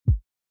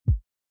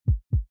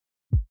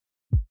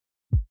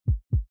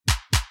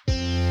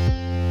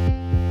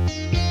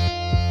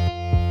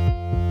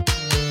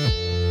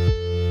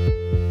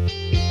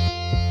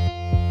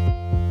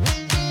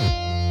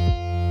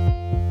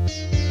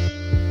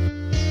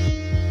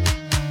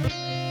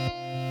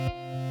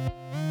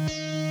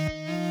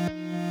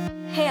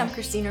I'm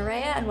Christina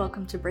Rea, and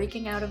welcome to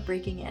Breaking Out of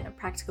Breaking In, a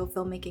practical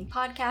filmmaking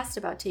podcast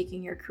about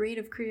taking your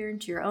creative career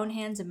into your own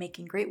hands and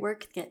making great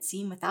work get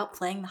seen without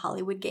playing the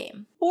Hollywood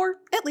game. Or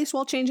at least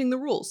while changing the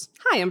rules.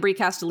 Hi, I'm Brie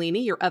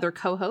Castellini, your other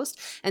co-host,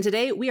 and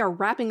today we are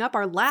wrapping up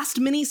our last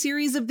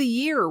mini-series of the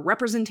year,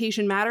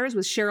 Representation Matters,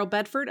 with Cheryl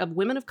Bedford of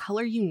Women of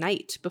Color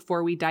Unite.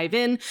 Before we dive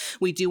in,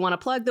 we do want to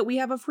plug that we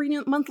have a free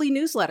monthly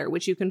newsletter,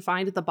 which you can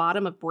find at the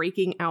bottom of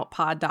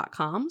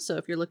breakingoutpod.com. So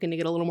if you're looking to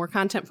get a little more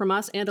content from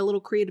us and a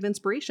little creative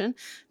inspiration,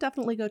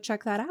 definitely go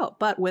check that out.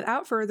 But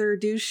without further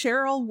ado,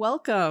 Cheryl,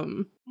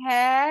 welcome.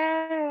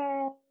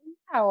 Hey,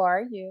 how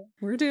are you?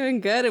 We're doing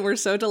good, and we're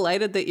so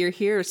delighted that you're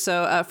here.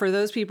 So for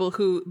those people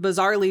who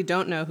bizarrely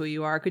don't know who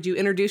you are, could you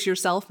introduce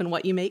yourself and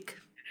what you make?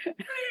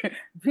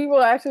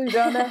 People actually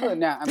don't know who.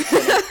 No, I'm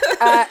kidding.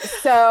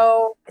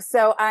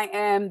 So I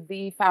am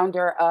the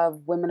founder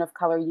of Women of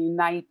Color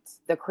Unite,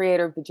 the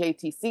creator of the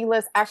JTC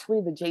list.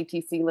 Actually, the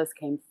JTC list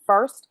came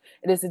first.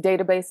 It is a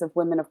database of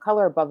women of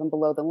color above and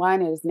below the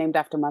line. It is named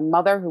after my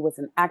mother, who was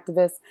an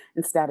activist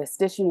and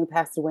statistician who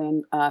passed away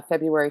in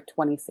February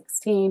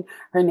 2016.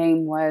 Her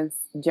name was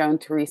Joan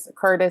Teresa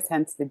Curtis,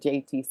 hence the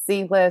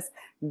JTC list.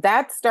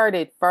 That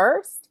started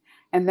first,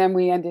 and then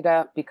we ended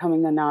up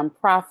becoming a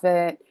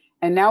nonprofit.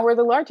 And now we're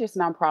the largest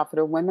nonprofit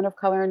of women of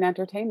color in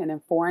entertainment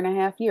in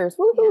 4.5 years.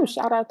 Woohoo! Yeah.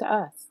 Shout out to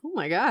us. Oh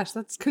my gosh,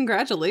 that's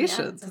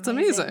congratulations. Yeah, that's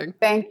amazing.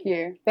 Thank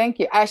you. Thank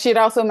you. I should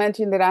also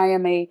mention that I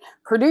am a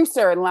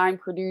producer, line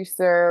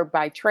producer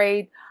by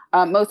trade.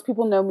 Most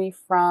people know me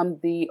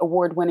from the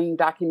award-winning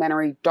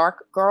documentary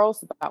Dark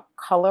Girls about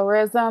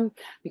colorism.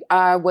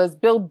 I was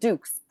Bill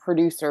Duke's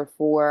producer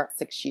for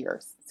 6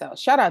 years. So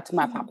shout out to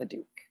my Papa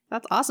Duke.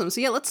 That's awesome.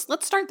 So yeah, let's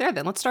start there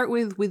then. Let's start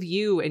with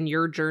you and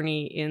your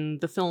journey in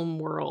the film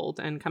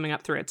world and coming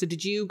up through it. So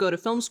did you go to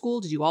film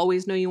school? Did you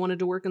always know you wanted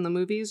to work in the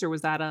movies, or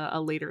was that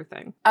a later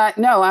thing?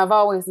 No, I've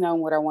always known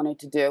what I wanted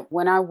to do.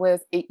 When I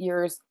was 8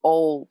 years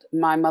old,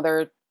 my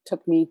mother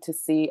took me to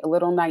see A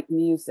Little Night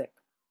Music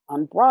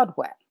on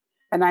Broadway.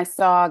 And I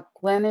saw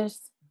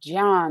Glynis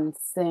John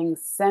sing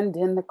Send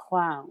in the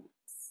Clowns.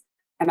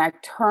 And I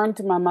turned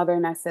to my mother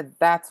and I said,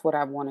 that's what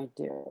I want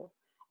to do.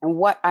 And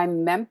what I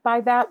meant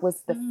by that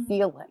was the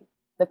feeling,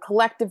 the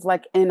collective,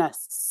 like in a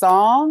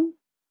song,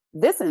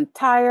 this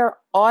entire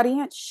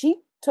audience, she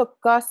took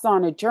us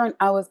on a journey.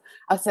 I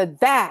said,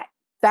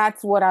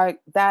 that's what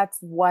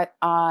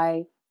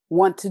I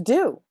want to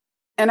do.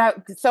 And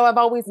so I've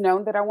always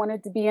known that I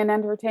wanted to be in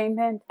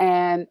entertainment,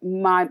 and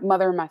my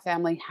mother and my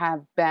family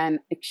have been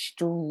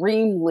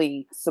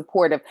extremely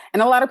supportive.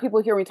 And a lot of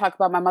people hear me talk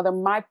about my mother.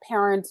 My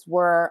parents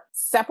were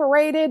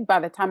separated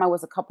by the time I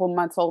was a couple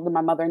months old, and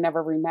my mother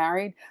never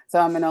remarried. So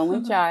I'm an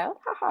only child.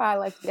 I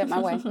like to get my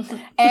way.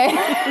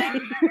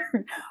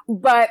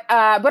 But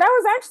I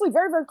was actually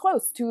very, very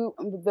close to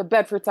the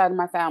Bedford side of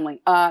my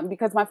family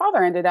because my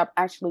father ended up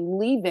actually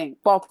leaving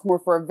Baltimore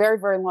for a very,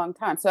 very long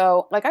time.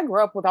 So like I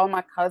grew up with all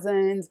my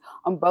cousins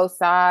on both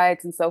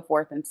sides and so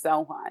forth and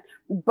so on.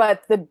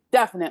 But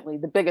definitely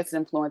the biggest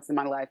influence in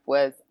my life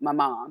was my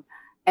mom.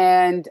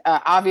 And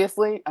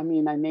obviously, I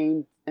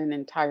named an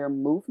entire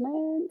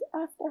movement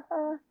after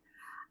her.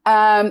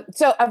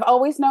 So I've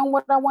always known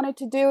what I wanted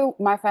to do.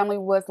 My family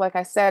was, like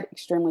I said,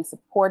 extremely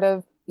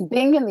supportive.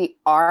 Being in the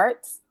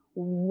arts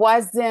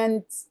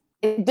wasn't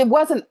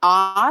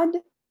odd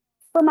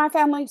for my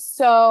family.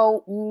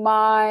 So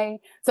a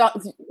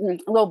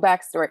little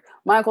backstory.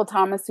 My Uncle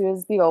Thomas, who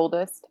is the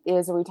oldest,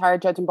 is a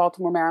retired judge in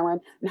Baltimore,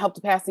 Maryland, and helped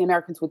to pass the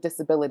Americans with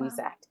Disabilities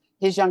Act.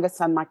 His youngest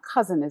son, my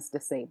cousin, is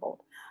disabled.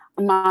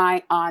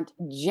 My Aunt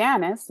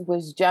Janice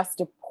was just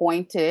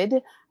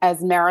appointed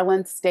as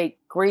Maryland State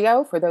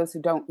Griot. For those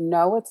who don't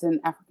know, it's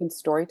an African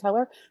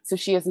storyteller. So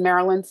she is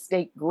Maryland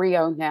State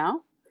Griot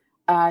now.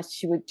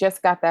 She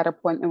just got that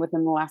appointment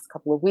within the last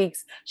couple of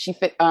weeks. She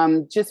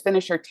just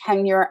finished her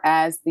tenure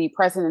as the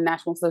president of the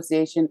National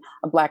Association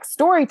of Black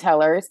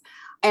Storytellers.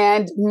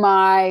 And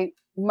my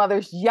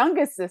mother's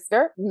youngest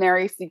sister,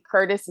 Mary C.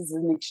 Curtis, is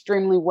an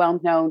extremely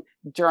well-known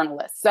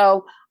journalist.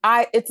 So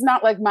it's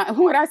not like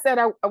when I said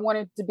I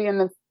wanted to be in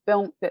the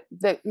film,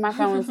 that my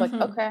family was like,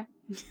 okay.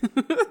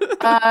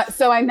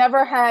 So I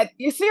never had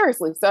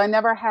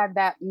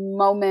that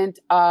moment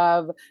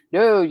of,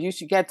 no, you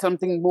should get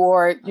something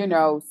more,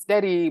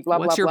 steady, blah, blah,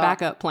 blah. What's your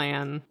backup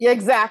plan?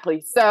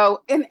 Exactly.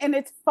 So, and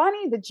it's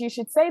funny that you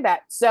should say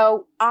that.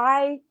 So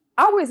I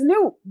always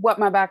knew what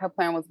my backup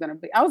plan was going to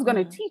be. I was going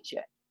to teach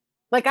it.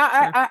 Like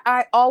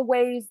I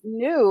always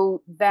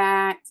knew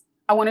that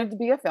I wanted to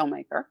be a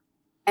filmmaker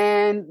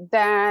and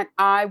that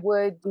I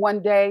would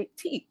one day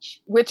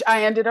teach, which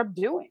I ended up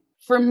doing.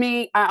 For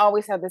me, I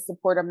always had the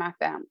support of my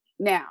family.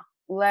 Now,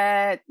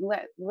 let's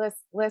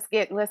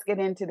get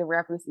into the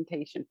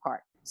representation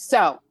part.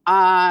 So,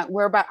 I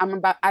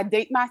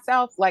date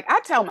myself. Like I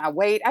tell my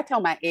weight, I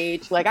tell my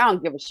age. Like I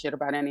don't give a shit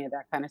about any of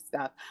that kind of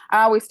stuff.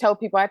 I always tell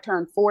people I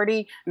turned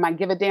 40 and my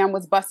give a damn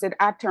was busted.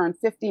 I turned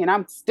 50 and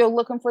I'm still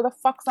looking for the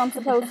fucks I'm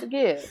supposed to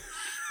give.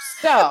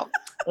 So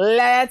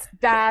let's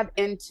dive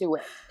into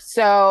it.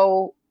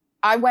 So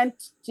I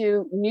went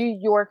to New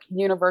York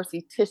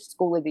University Tisch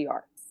School of the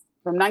Arts.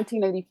 from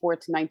 1984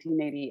 to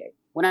 1988.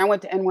 When I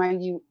went to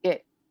NYU,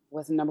 it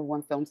was the number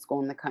one film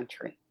school in the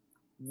country.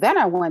 Then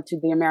I went to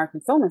the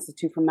American Film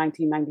Institute from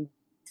 1990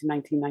 to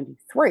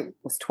 1993. It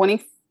was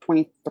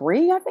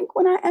 23, I think,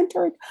 when I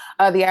entered.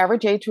 The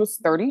average age was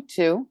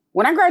 32.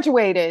 When I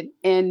graduated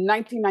in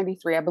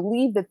 1993, I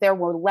believe that there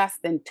were less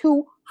than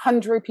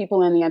 200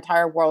 people in the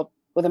entire world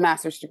with a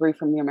master's degree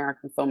from the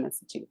American Film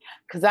Institute,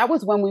 because that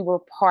was when we were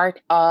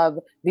part of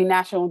the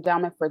National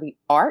Endowment for the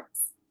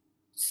Arts.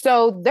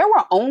 So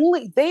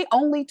they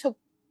only took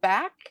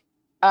back,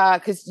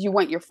 because you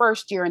went your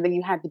first year and then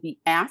you had to be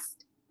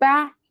asked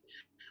back,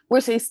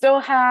 which they still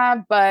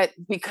have, but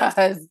because,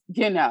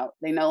 they no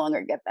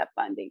longer get that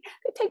funding,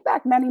 they take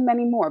back many,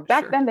 many more.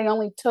 Back then, they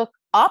only took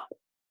up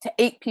to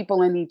 8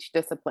 people in each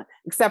discipline,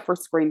 except for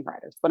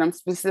screenwriters. But I'm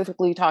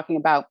specifically talking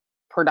about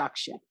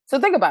production. So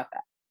think about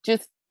that.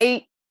 Just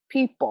 8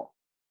 people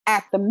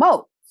at the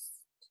most.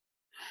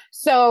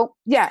 So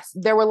yes,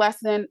 there were less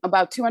than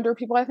about 200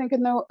 people, I think,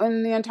 in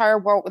the entire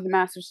world with a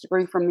master's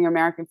degree from the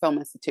American Film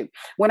Institute.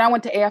 When I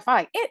went to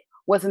AFI, it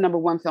was the number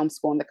one film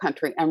school in the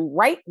country. And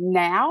right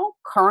now,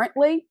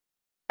 currently,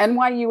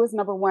 NYU is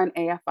number 1,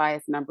 AFI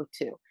is number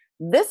 2.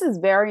 This is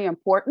very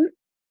important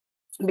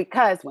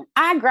because when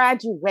I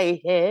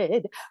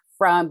graduated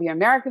from the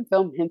American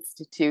Film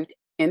Institute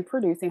in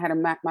producing,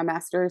 my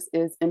master's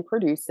is in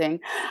producing,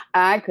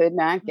 I could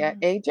not get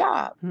a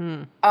job.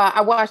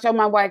 I watched all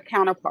my white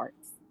counterparts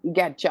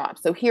get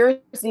jobs. So here's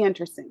the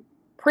interesting,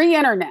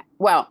 pre-internet,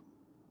 well,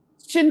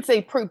 shouldn't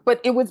say pre,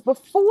 but it was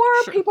before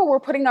people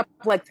were putting up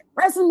like their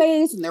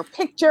resumes and their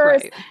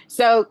pictures. Right.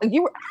 So I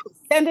was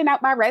sending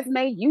out my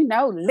resume,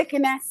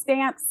 licking that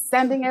stamp,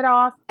 sending it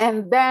off.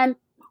 And then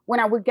when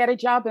I would get a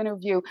job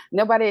interview,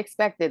 nobody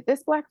expected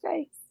this black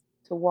face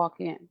to walk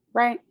in,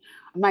 right?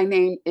 My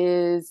name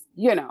is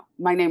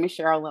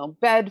Cheryl L.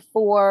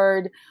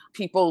 Bedford.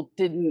 People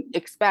didn't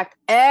expect,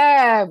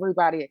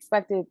 everybody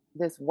expected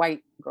this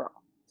white girl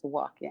to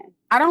walk in.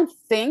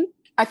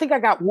 I think I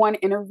got one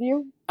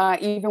interview,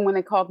 even when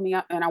they called me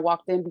up and I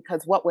walked in,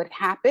 because what would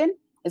happen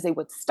is they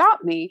would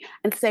stop me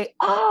and say,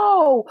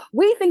 "Oh,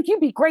 we think you'd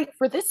be great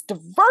for this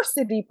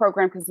diversity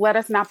program," because let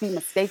us not be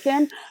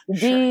mistaken,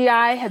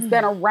 DEI has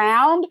been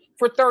around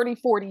for 30,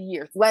 40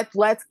 years.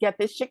 Let's get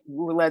this shit.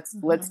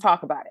 Let's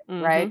talk about it,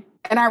 right?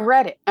 And I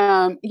read it.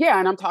 And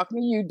I'm talking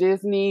to you,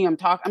 Disney. I'm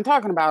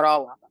talking about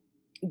all of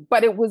them.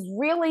 But it was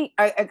really,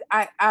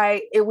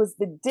 it was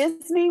the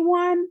Disney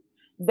one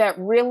that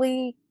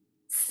really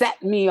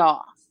set me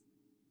off,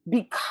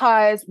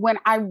 because when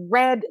I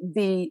read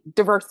the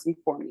diversity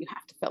form you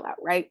have to fill out,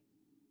 right?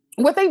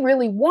 What they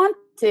really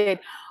wanted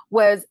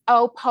was,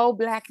 Poe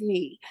Black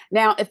me.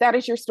 Now, if that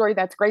is your story,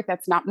 that's great.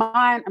 That's not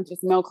mine. I'm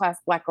just a middle-class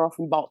Black girl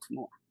from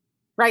Baltimore,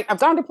 right? I've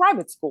gone to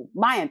private school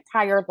my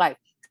entire life,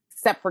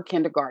 except for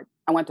kindergarten.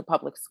 I went to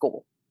public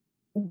school,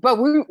 but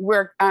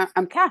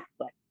I'm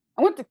Catholic.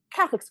 I went to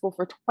Catholic school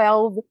for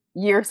 12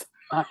 years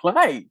of my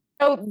life.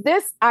 So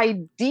this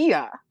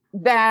idea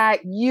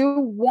that you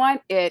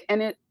want it,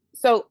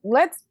 so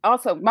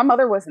my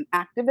mother was an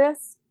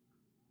activist.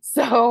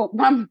 So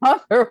my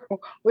mother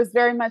was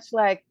very much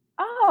like,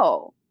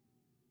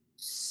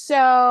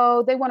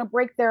 so they want to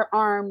break their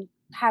arm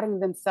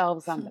patting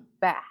themselves on the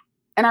back.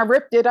 And I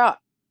ripped it up.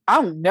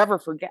 I'll never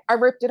forget. I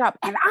ripped it up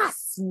and I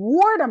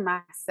swore to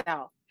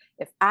myself,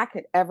 if I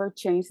could ever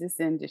change this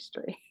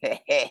industry,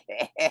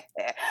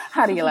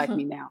 how do you like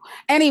me now?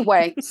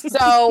 Anyway,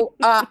 so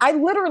I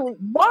literally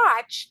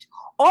watched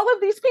all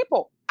of these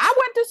people I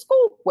went to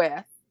school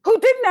with who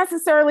didn't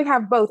necessarily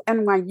have both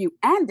NYU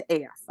and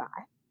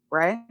AFI,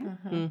 right?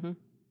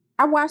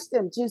 I watched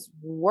them just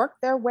work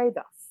their way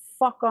the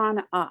fuck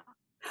on up.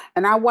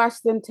 And I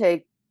watched them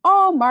take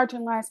all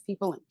marginalized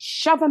people and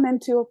shove them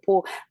into a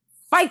pool.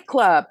 Fight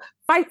Club,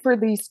 fight for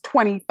these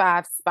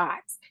 25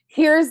 spots.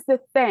 Here's the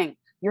thing.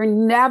 You're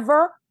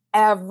never,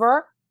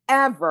 ever,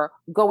 ever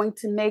going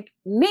to make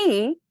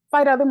me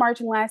fight other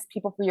marginalized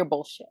people for your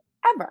bullshit.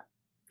 Ever.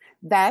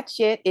 That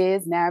shit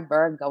is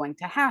never going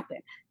to happen.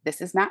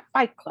 This is not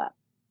Fight Club.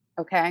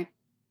 Okay?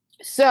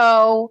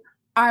 So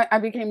I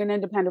became an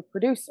independent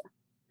producer.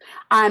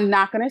 I'm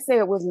not going to say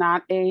it was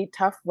not a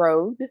tough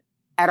road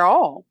at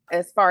all,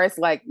 as far as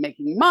like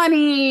making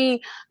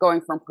money, going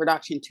from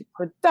production to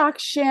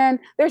production.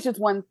 There's just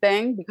one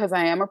thing, because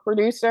I am a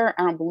producer,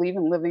 I don't believe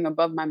in living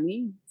above my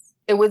means.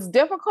 It was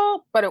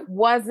difficult, but it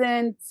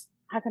wasn't,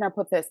 how can I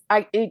put this?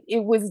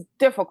 It was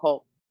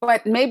difficult,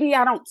 but maybe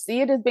I don't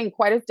see it as being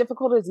quite as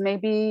difficult as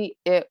maybe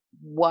it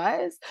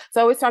was.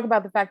 So I always talk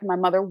about the fact that my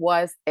mother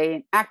was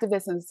an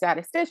activist and a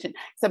statistician.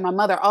 So my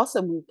mother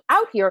also moved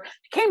out here,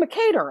 became a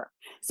caterer.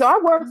 So I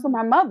worked for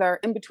my mother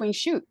in between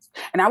shoots,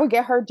 and I would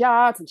get her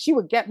jobs and she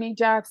would get me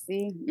jobs.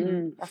 See,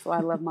 that's why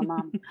I love my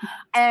mom.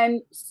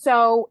 And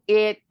so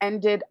it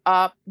ended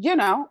up,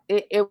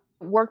 it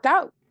worked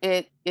out.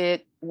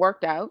 It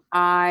worked out.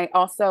 I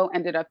also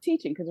ended up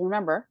teaching, because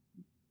remember,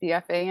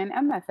 BFA and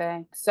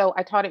MFA. So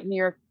I taught at New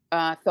York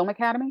Film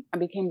Academy. I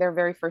became their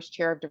very first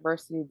chair of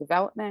diversity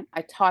development.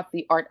 I taught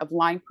the art of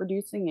line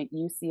producing at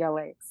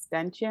UCLA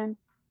Extension.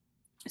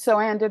 So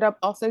I ended up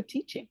also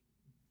teaching.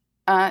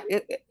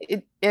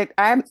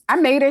 I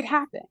made it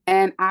happen,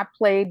 and I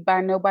played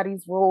by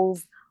nobody's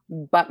rules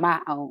but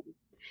my own.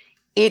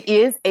 It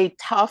is a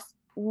tough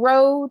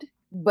road,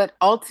 but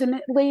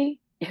ultimately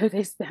it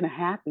has been a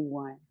happy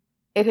one.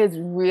 It has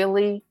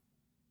really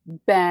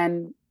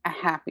been a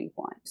happy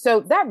one. So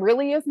that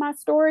really is my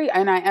story.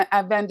 And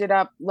I've ended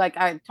up, like,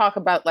 I talk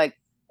about, like, I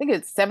think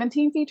it's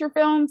 17 feature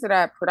films that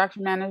I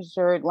production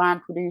manager,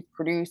 line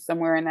produced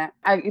somewhere in that.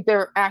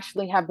 There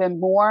actually have been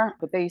more,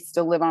 but they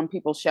still live on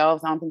people's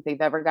shelves. I don't think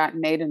they've ever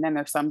gotten made. And then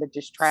there's some that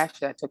just trash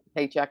that I took the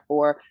paycheck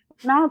for.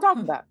 And I don't talk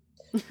about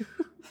it.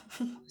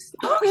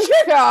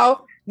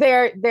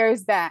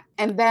 There's that.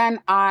 And then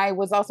I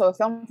was also a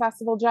film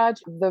festival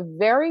judge. The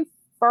very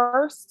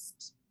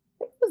first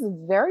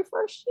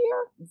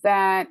year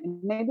that,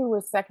 maybe it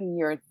was second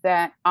year,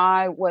 that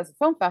I was a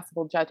film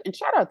festival judge. And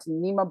shout out to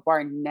Nima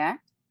Barnett,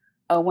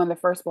 one of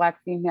the first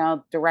Black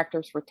female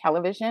directors for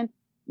television.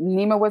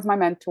 Nima was my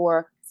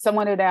mentor.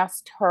 Someone had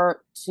asked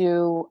her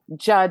to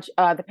judge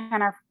the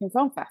Pan-African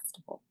Film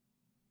Festival.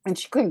 And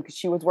she couldn't because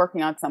she was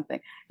working on something.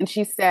 And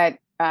she said,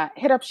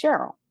 hit up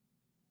Cheryl.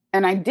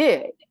 And I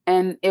did.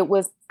 And it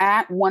was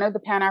at one of the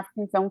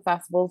Pan-African Film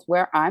Festivals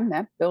where I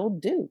met Bill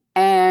Duke.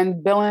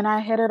 And Bill and I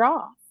hit it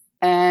off.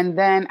 And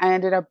then I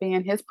ended up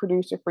being his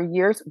producer for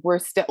years. We're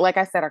still, like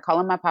I said, I call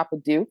him my Papa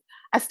Duke.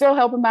 I still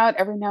help him out.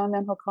 Every now and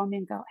then he'll call me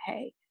and go,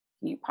 hey,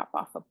 can you pop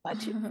off a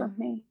budget for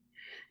me?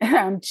 And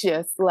I'm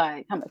just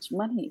like, how much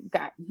money you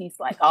got? And he's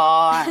like,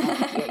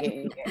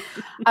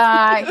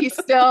 he's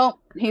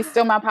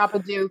still my Papa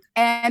Duke.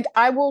 And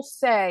I will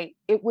say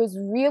it was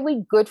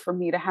really good for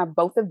me to have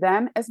both of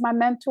them as my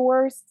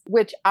mentors,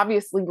 which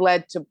obviously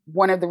led to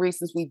one of the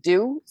reasons we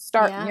do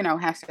start,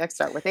 hashtag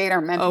start with 8,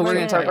 our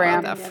mentoring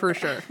program. That for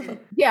sure.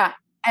 Yeah.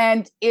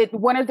 And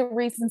one of the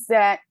reasons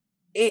that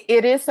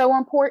it is so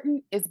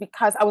important is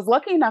because I was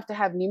lucky enough to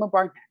have Nima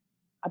Barnett,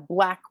 a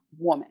Black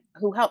woman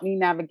who helped me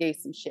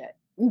navigate some shit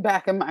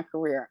back in my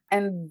career.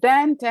 And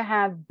then to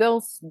have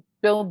Bill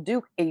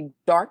Duke, a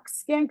dark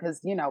skin, because,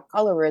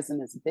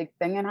 colorism is a big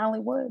thing in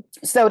Hollywood.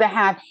 So to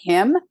have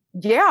him,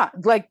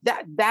 like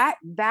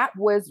that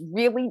was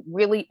really,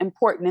 really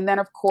important. And then,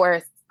 of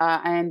course,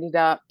 I ended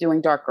up doing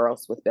Dark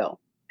Girls with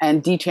Bill.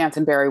 And Dee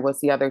Chansonberry was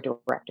the other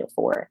director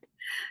for it.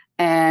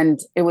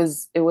 And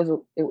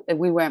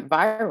we went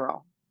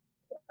viral.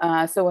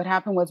 So what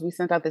happened was we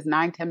sent out this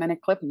 9-10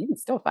 minute clip, and you can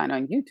still find it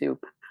on YouTube.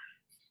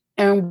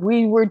 And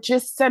we were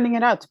just sending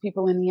it out to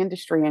people in the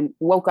industry and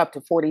woke up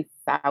to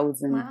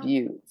 40,000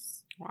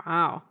 views.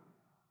 Wow.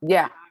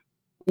 Yeah.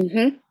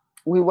 Mm-hmm.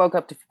 We woke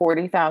up to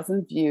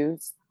 40,000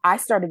 views. I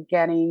started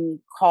getting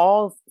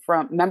calls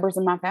from members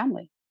of my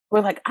family.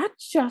 We're like, I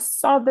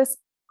just saw this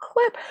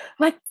clip.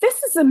 Like,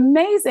 this is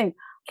amazing.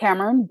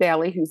 Cameron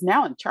Bailey, who's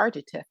now in charge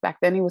of TIFF, back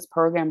then he was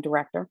program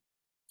director,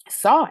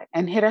 saw it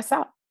and hit us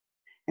up.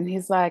 And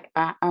he's like,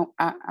 I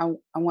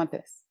want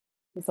this.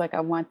 He's like, I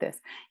want this.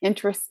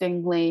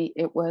 Interestingly,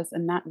 we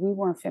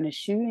weren't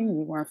finished shooting.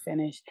 We weren't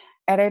finished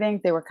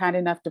editing. They were kind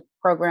enough to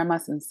program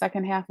us in the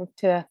second half of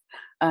TIFF.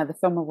 The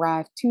film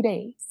arrived 2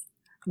 days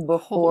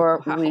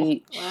before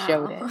we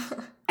showed it.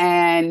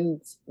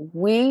 And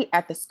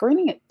at the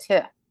screening at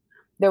TIFF,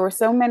 there were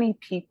so many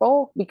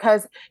people,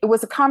 because it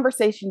was a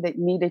conversation that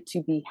needed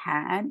to be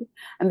had.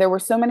 And there were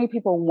so many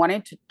people who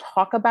wanted to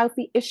talk about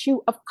the issue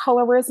of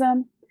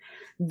colorism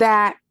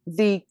that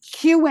the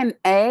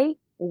Q&A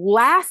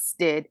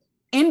lasted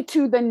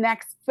into the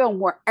next film,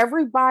 where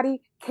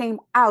everybody came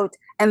out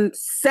and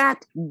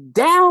sat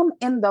down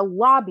in the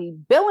lobby.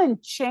 Bill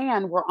and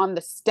Chan were on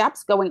the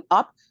steps going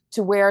up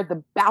to where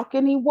the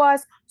balcony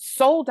was,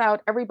 sold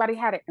out. Everybody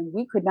had it. And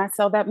we could not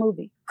sell that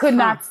movie, could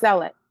not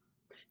sell it.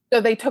 So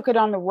they took it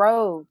on the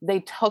road. They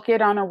took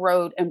it on a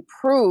road and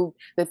proved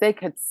that they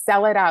could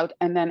sell it out.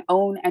 And then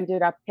OWN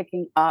ended up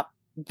picking up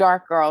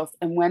Dark Girls.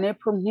 And when it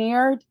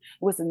premiered, it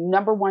was the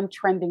 #1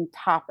 trending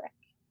topic.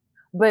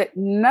 But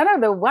none of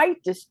the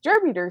white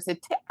distributors I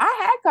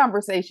had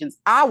conversations.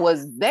 I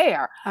was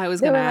there. I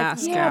was going to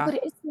ask. But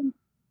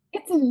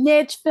it's a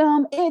niche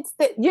film.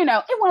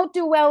 it won't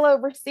do well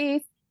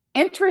overseas.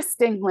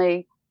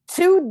 Interestingly,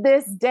 to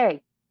this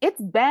day,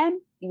 it's been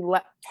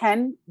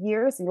 11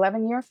 years.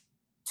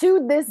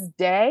 To this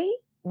day,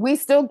 we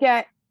still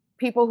get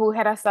people who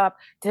hit us up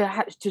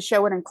to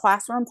show it in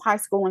classrooms, high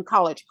school, and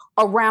college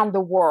around the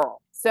world.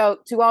 So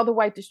to all the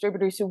white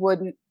distributors who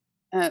wouldn't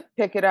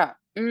pick it up,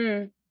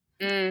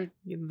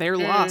 they're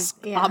lost,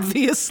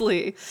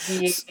 obviously.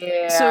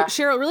 Yeah. So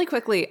Cheryl, really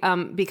quickly,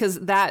 because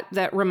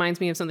that reminds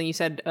me of something you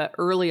said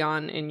early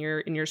on in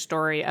your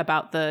story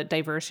about the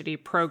diversity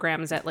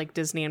programs at like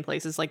Disney and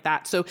places like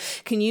that. So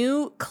can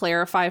you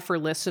clarify for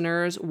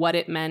listeners what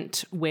it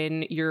meant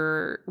when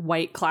your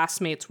white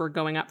classmates were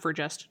going up for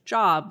just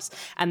jobs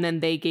and then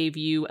they gave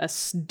you a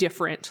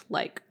different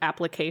like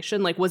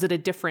application? Like, was it a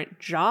different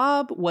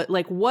job?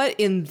 What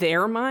in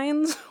their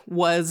minds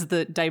was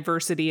the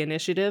diversity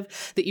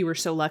initiative that you were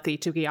so lucky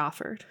to be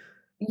offered?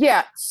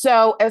 Yeah.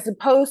 So as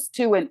opposed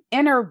to an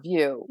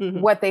interview,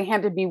 what they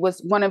handed me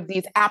was one of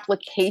these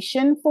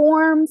application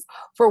forms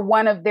for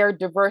one of their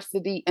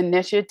diversity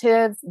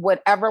initiatives,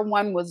 whatever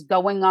one was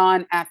going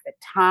on at the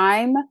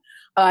time,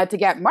 to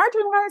get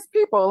marginalized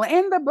people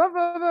in the blah,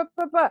 blah, blah,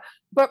 blah, blah.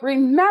 But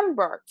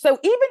remember, so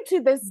even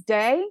to this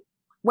day,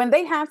 when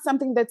they have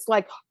something that's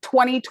like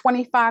 20,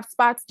 25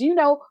 spots, do you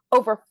know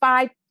over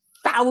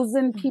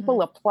 5,000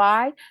 people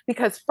apply?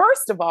 Because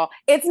first of all,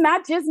 it's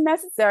not just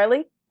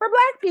necessarily for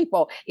Black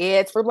people.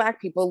 It's for Black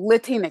people,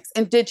 Latinx,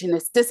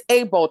 Indigenous,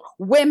 disabled,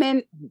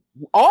 women,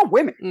 all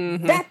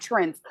women,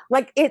 veterans.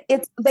 Like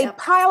they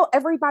pile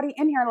everybody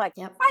in here like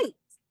fight,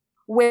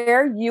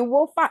 where you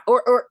will find,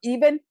 or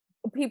even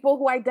people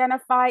who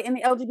identify in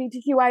the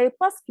LGBTQIA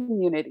plus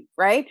community,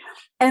 right?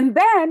 And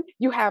then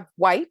you have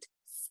white,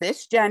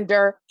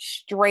 cisgender,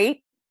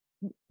 straight,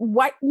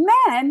 white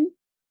men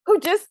who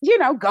just,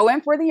 go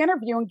in for the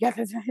interview and get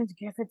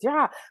the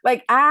job.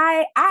 Like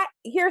I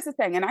here's the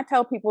thing, and I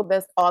tell people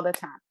this all the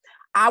time.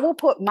 I will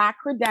put my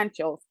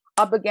credentials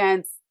up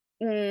against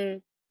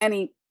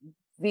any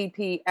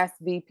VP,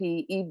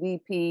 SVP,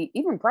 EVP,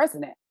 even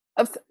president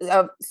I'm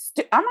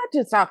not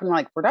just talking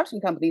like production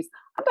companies.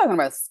 I'm talking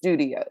about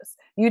studios.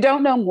 You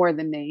don't know more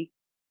than me.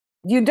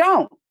 You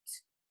don't.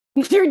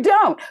 You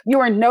don't.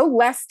 You are no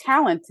less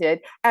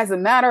talented. As a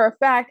matter of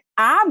fact,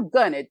 I'm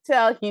going to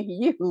tell you,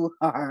 you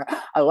are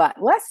a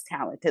lot less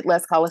talented.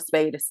 Let's call a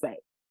spade,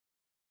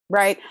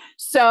 right?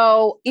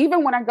 So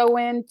even when I go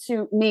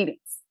into meetings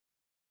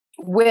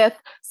with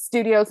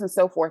studios and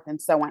so forth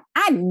and so on,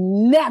 I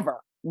never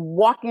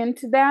walk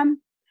into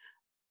them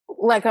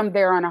like I'm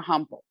there on a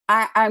humble.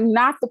 I'm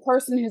not the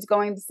person who's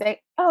going to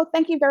say, oh,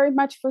 thank you very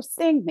much for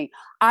seeing me.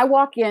 I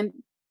walk in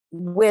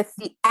with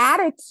the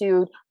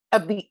attitude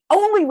of the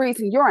only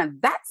reason you're on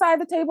that side of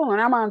the table and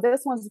I'm on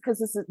this one is because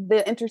this is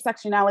the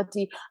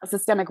intersectionality of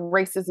systemic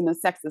racism and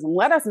sexism.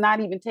 Let us not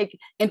even take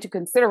into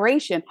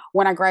consideration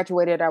when I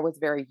graduated, I was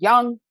very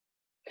young.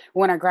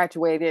 When I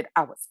graduated,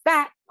 I was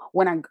fat.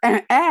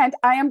 And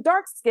I am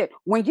dark skinned.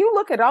 When you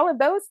look at all of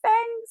those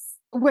things,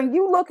 when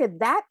you look at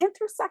that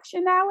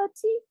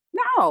intersectionality,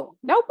 no,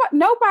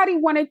 nobody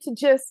wanted to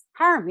just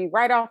hire me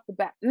right off the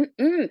bat.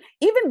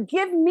 Even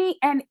give me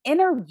an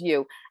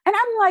interview. And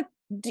I'm like,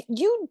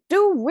 you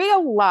do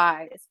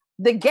realize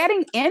that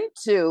getting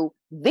into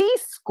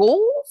these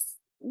schools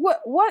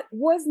what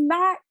was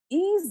not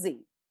easy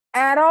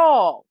at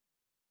all.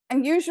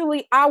 And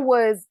usually I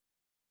was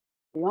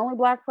the only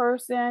Black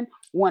person,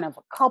 one of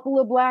a couple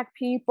of Black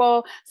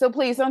people. So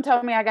please don't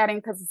tell me I got in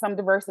because of some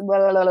diversity. Blah,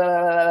 blah, blah, blah,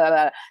 blah,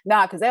 blah.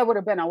 Nah, because there would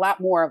have been a lot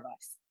more of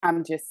us.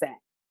 I'm just saying.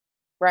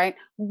 Right.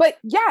 But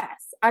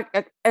yes,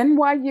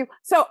 NYU.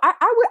 So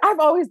I've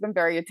always been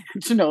very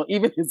intentional,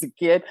 even as a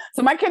kid.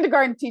 So my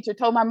kindergarten teacher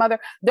told my mother,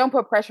 don't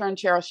put pressure on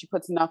Cheryl. She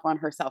puts enough on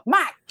herself.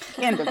 My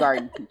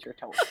kindergarten teacher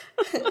told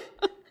me.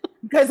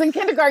 Because in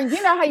kindergarten,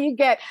 you know how you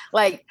get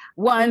like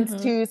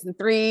ones, twos, and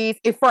threes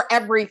for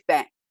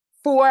everything.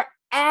 For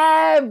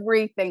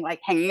everything, like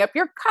hanging up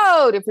your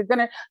coat if you're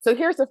gonna. So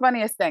here's the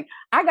funniest thing.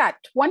 I got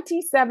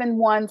 27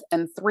 ones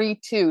and 3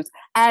 twos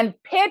and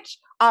pitch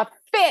a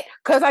fit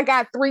because I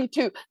got 3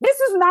 2. This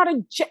is not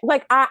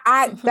like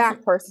I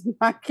that person,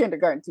 my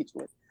kindergarten teacher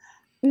was,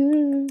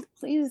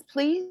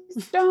 please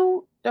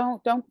don't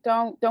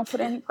put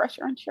any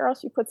pressure on Cheryl.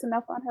 She puts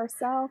enough on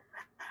herself.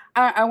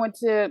 I went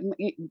to,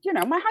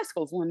 my high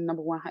school is one of the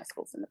number 1 high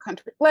schools in the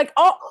country. Like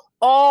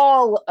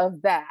all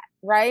of that,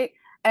 right?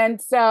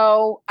 And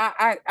so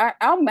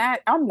I'll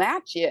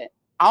match it.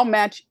 I'll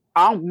match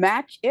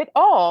it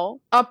all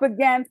up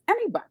against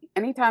anybody,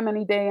 anytime,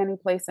 any day, any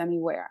place,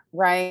 anywhere,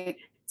 right?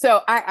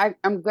 So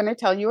I'm going to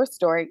tell you a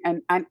story,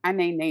 and I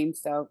name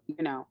names, so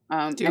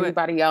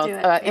anybody else.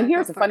 And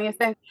here's the funniest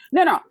thing.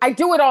 No, I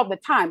do it all the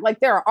time.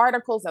 Like there are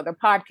articles, other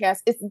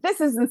podcasts.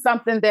 This isn't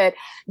something that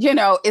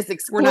is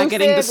exclusive. We're not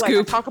getting the scoop.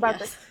 Like I talk about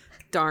this.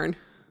 Darn.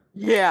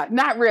 Yeah,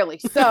 not really.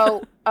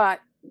 So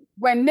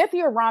when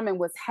Nithya Raman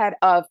was head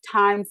of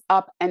Time's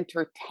Up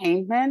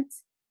Entertainment,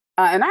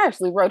 and I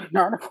actually wrote an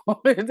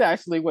article. It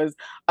actually was,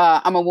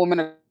 I'm a woman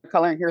of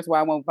color, and here's why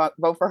I won't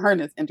vote for her.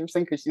 And it's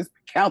interesting because she's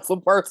a council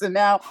person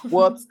now.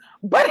 Whoops.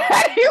 But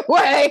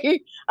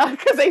anyway,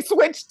 because they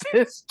switched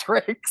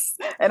districts,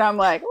 and I'm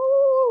like,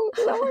 ooh,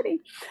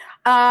 Lordy.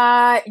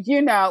 But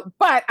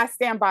I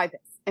stand by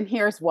this, and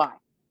here's why.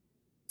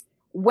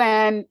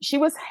 When she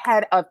was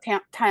head of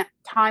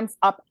Time's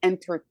Up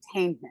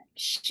Entertainment,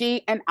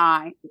 she and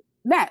I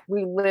met.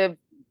 We lived,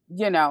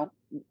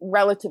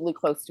 relatively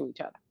close to each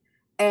other.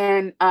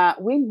 And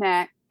we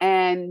met,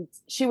 and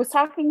she was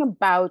talking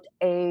about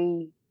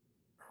a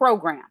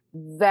program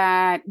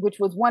which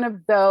was one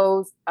of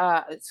those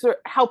sort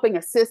of helping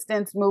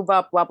assistants move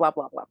up, blah, blah,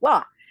 blah, blah,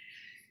 blah.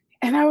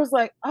 And I was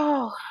like,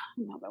 oh,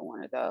 another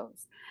one of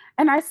those.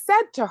 And I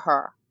said to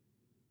her,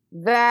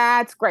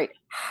 that's great.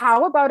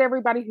 How about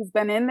everybody who's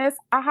been in this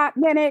a hot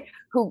minute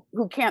who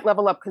can't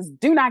level up? Because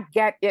do not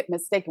get it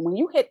mistaken. When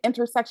you hit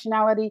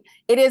intersectionality,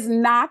 it is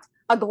not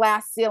a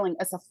glass ceiling.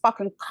 It's a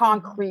fucking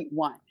concrete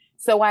one.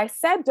 So I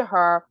said to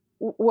her,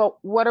 well,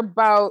 what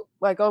about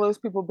like all those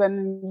people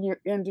been in your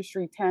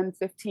industry 10,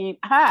 15,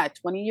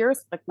 20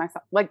 years, like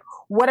myself? Like,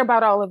 what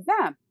about all of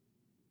them?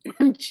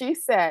 And she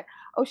said,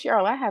 oh,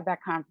 Cheryl, I had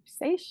that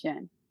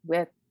conversation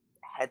with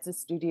heads of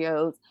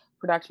studios,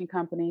 production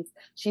companies.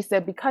 She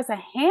said, because a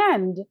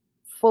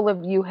handful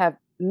of you have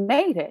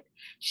made it,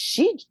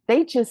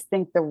 they just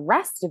think the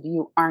rest of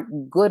you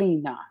aren't good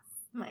enough.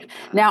 My God.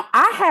 Now,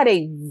 I had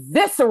a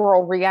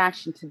visceral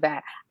reaction to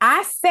that.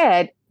 I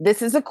said,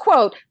 this is a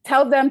quote,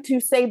 tell them to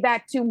say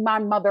that to my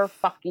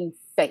motherfucking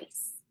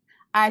face.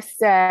 I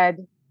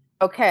said,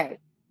 okay,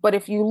 but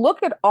if you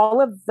look at all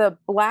of the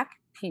Black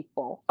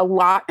people, a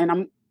lot,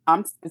 and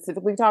I'm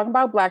specifically talking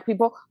about Black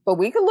people, but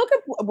we can look at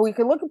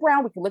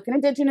brown, we can look at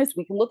indigenous,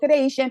 we can look at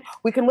Asian,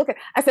 we can look at,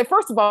 I said,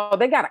 first of all,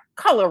 they got a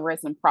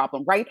colorism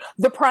problem, right?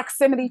 The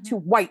proximity to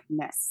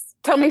whiteness.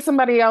 Tell me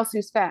somebody else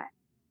who's fat.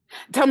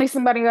 Tell me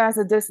somebody who has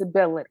a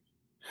disability.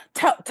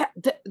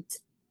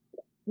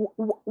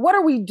 What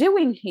are we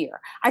doing here?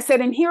 I said,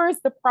 and here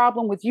is the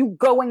problem with you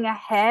going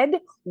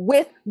ahead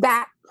with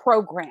that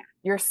program.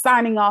 You're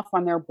signing off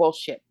on their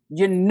bullshit.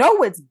 You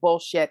know it's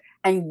bullshit.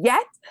 And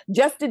yet,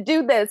 just to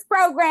do this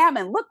program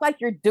and look like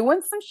you're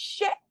doing some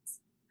shit,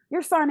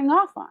 you're signing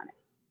off on it.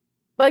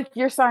 Like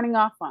you're signing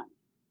off on it.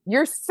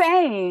 You're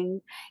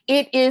saying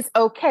it is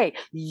okay.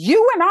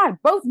 You and I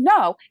both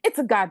know it's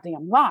a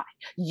goddamn lie.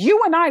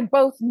 You and I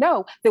both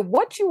know that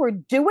what you are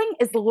doing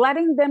is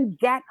letting them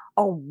get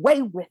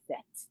away with it,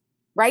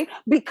 right?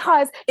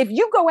 Because if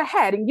you go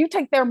ahead and you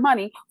take their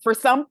money for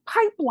some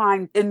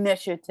pipeline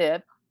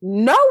initiative,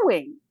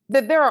 knowing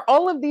that there are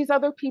all of these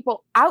other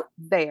people out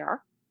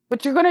there,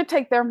 but you're going to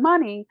take their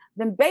money,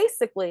 then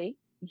basically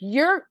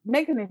you're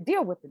making a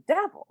deal with the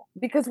devil,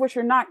 because what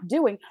you're not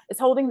doing is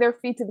holding their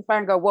feet to the fire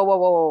and go, whoa, whoa,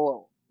 whoa, whoa,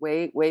 whoa.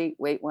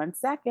 Wait 1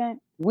 second.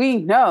 We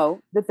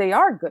know that they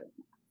are good.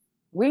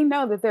 We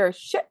know that there are a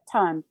shit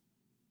ton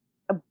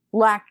of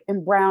Black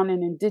and brown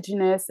and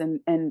indigenous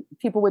and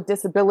people with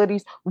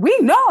disabilities. We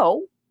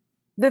know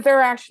that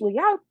they're actually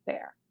out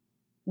there.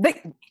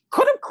 They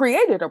could have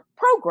created a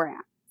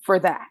program for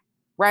that,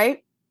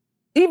 right?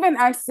 Even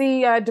I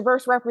see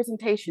diverse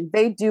representation.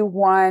 They do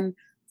one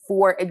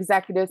for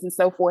executives and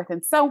so forth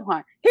and so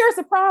on. Here's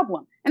the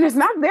problem. And it's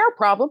not their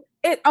problem.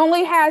 It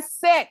only has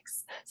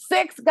six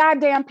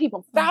goddamn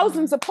people.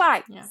 Thousands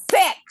apply. Yeah.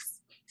 6.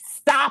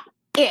 Stop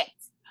it.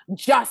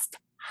 Just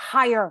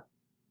hire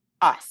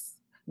us.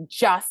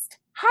 Just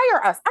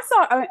hire us. I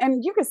saw,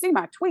 and you can see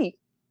my tweet.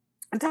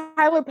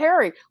 Tyler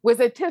Perry was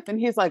at TIFF and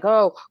he's like,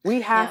 oh,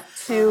 we have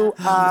to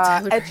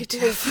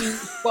educate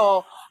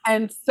people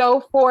and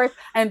so forth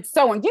and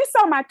so on. You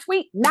saw my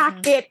tweet,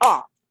 knock it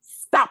off.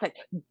 Stop it.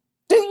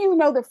 Do you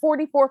know that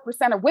 44%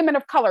 of women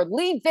of color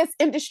leave this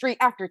industry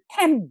after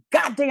 10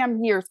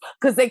 goddamn years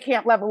because they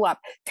can't level up?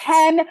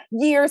 10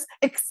 years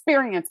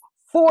experience,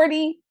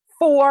 44%.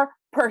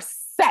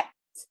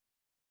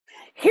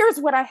 Here's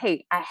what I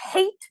hate. I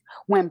hate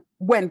when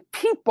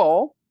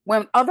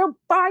other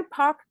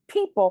BIPOC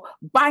people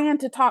buy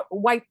into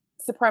white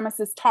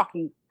supremacist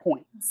talking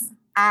points.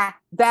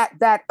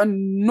 That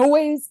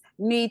annoys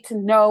me to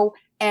no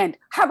end.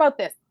 How about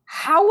this?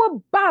 How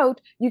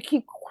about you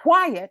keep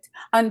quiet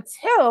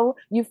until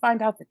you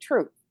find out the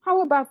truth?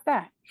 How about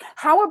that?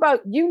 How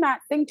about you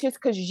not think just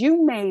because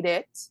you made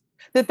it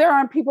that there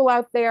aren't people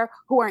out there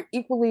who aren't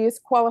equally as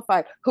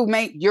qualified,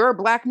 you're a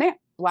Black man,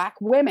 Black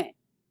women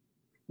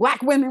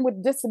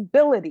with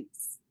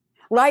disabilities,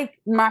 like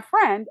my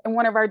friend and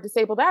one of our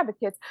disabled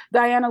advocates,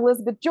 Diana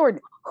Elizabeth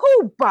Jordan,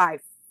 who by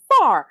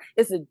far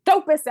is the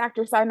dopest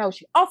actress I know.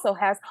 She also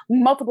has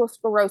multiple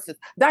sclerosis.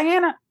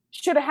 Diana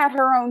should have had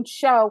her own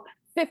show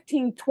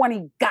 15,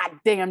 20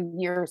 goddamn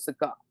years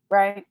ago,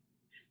 right?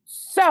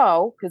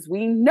 So, because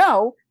we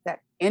know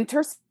that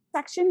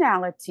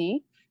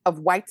intersectionality of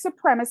white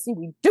supremacy,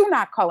 we do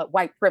not call it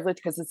white privilege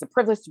because it's a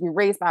privilege to be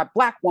raised by a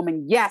Black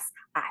woman. Yes,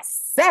 I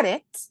said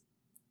it.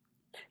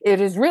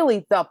 It is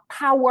really the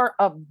power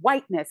of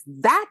whiteness.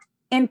 That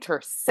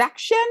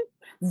intersection,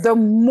 the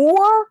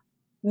more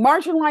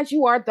marginalized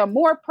you are, the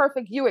more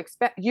perfect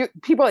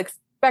people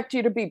expect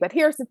you to be. But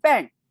here's the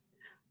thing.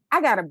 I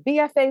got a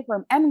BFA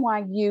from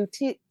NYU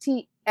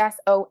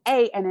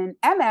TSOA and an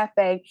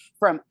MFA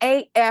from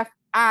AFI.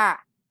 I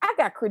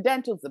got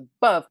credentials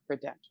above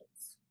credentials.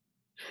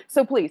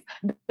 So please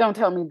don't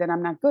tell me that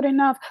I'm not good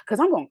enough, because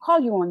I'm going to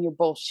call you on your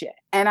bullshit.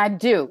 And I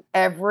do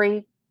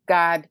every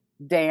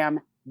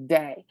goddamn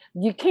day.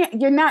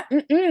 You're not,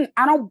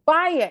 I don't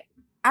buy it.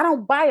 I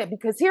don't buy it,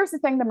 because here's the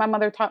thing that my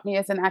mother taught me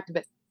as an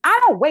activist. I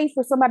don't wait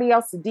for somebody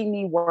else to deem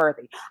me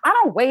worthy. I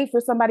don't wait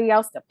for somebody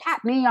else to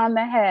pat me on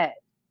the head.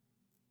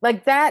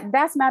 Like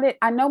that's not it.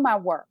 I know my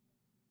worth.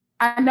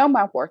 And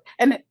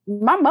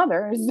my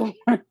mother is the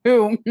one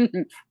who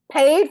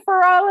paid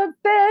for all of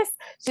this.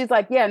 She's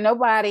like, yeah,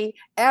 nobody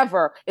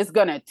ever is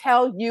going to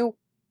tell you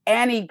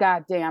any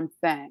goddamn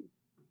thing.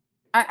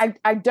 I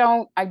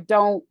don't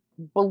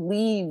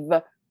believe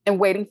in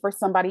waiting for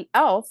somebody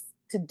else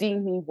to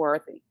deem me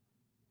worthy.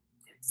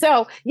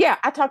 So yeah,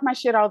 I talk my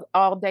shit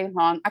all day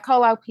long. I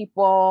call out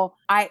people.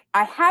 I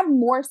have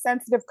more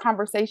sensitive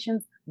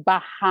conversations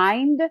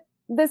behind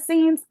the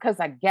scenes because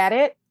I get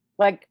it.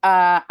 Like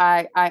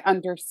I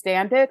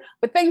understand it,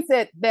 but things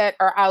that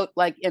are out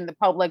like in the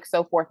public,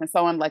 so forth and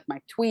so on, like my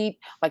tweet,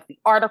 like the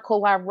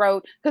article I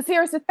wrote. Because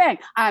here's the thing: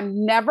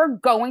 I'm never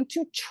going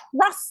to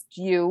trust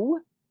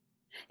you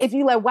if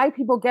you let white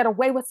people get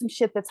away with some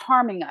shit that's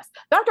harming us.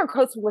 Dr.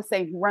 Coates was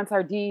saying, who runs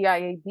our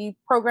DEIAD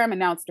program,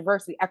 announced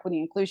diversity, equity,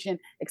 inclusion,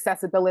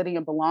 accessibility,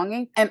 and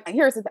belonging. And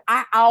here's the thing: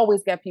 I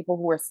always get people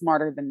who are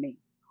smarter than me,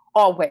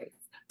 always,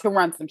 to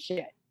run some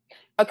shit.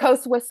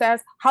 Akosua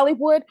says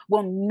Hollywood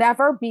will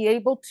never be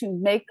able to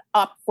make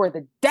up for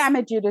the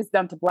damage it has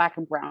done to Black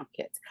and brown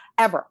kids,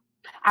 ever.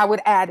 I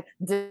would add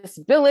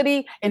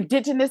disability,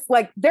 indigenous,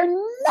 like they're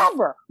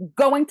never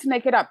going to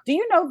make it up. Do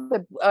you know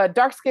the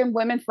dark-skinned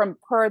women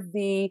per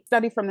the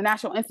study from the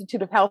National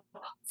Institute of Health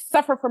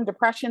suffer from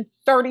depression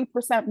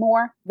 30%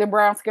 more than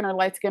brown-skinned or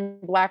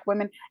light-skinned Black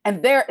women?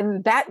 And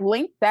that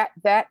link,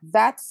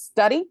 that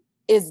study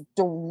is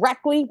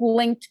directly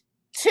linked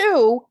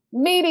to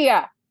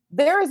media.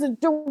 There is a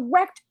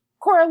direct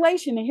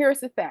correlation. And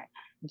here's the thing: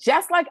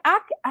 just like I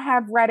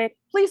have read it,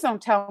 please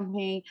don't tell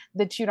me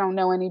that you don't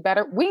know any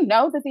better. We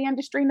know that the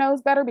industry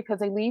knows better because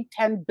they leave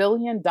 $10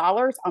 billion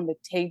on the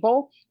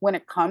table when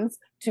it comes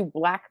to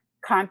Black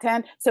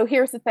content. So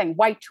here's the thing: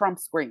 white Trump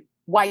screen.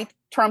 White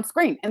Trump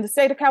screen. In the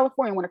state of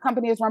California, when a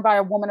company is run by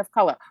a woman of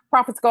color,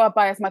 profits go up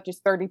by as much as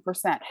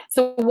 30%.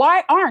 So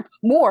why aren't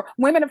more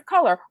women of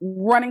color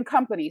running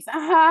companies?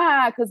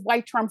 Because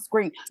white Trump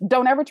screen.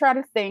 Don't ever try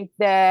to think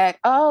that,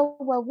 oh,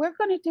 well, we're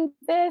going to do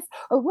this,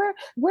 or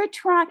we're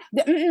trying.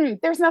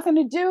 There's nothing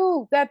to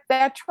do.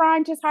 That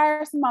trying, just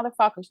hire some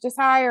motherfuckers. Just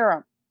hire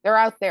them. They're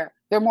out there.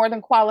 They're more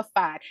than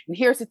qualified. And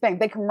here's the thing: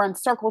 they can run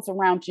circles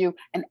around you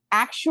and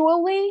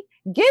actually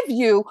give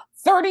you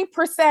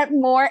 30%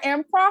 more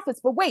in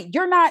profits. But wait,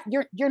 you're not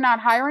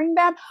hiring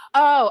them?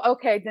 Oh,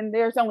 okay. Then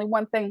there's only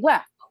one thing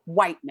left: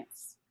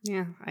 whiteness.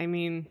 Yeah, I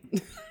mean,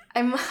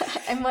 I'm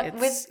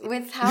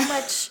with how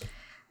much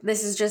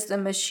this is just a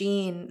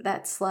machine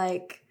that's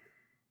like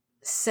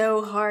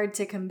so hard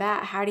to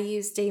combat. How do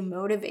you stay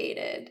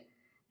motivated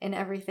in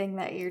everything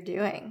that you're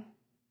doing?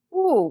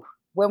 Ooh.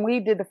 When we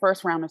did the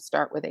first round of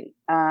Start With 8,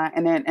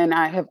 and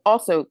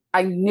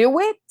I knew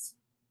it,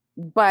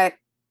 but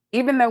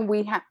even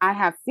though I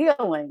have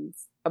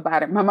feelings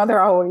about it, my mother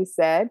always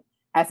said,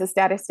 as a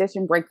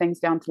statistician, break things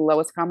down to the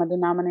lowest common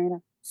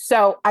denominator.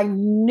 So I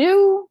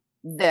knew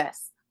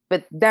this,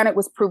 but then it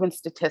was proven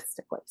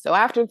statistically. So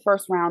after the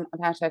first round of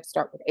hashtag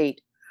Start With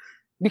 8,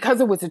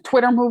 because it was a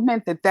Twitter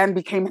movement that then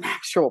became an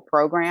actual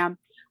program,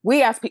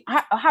 we asked people,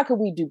 how could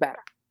we do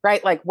better,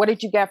 right? Like, what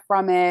did you get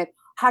from it?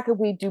 How could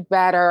we do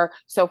better?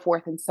 So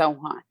forth and so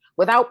on.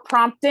 Without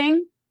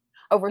prompting,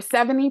 over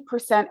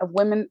 70% of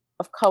women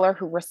of color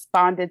who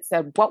responded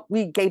said what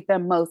we gave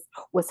them most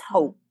was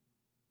hope.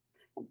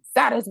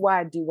 That is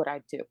why I do what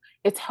I do.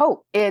 It's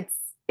hope. It's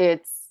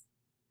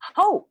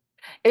hope.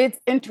 It's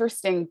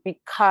interesting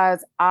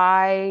because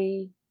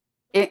and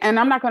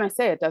I'm not going to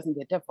say it doesn't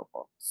get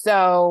difficult.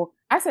 So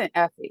I sent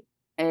Effie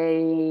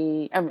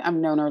I've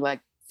known her like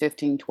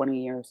 15,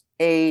 20 years,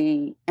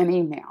 an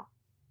email.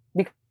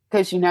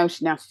 Because, now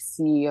she's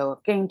CEO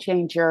of Game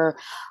Changer.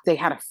 They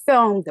had a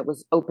film that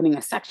was opening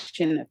a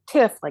section of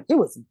TIFF. Like, it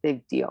was a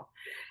big deal.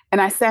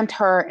 And I sent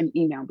her an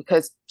email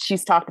because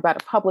she's talked about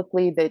it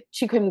publicly that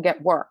she couldn't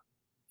get work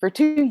for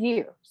 2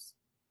 years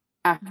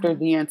after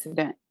the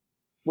incident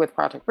with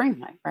Project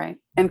Greenlight, right?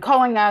 And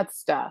calling out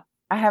stuff.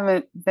 I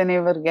haven't been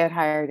able to get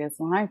hired as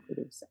a line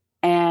producer.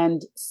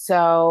 And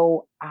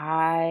so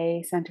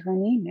I sent her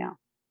an email.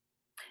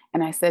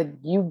 And I said,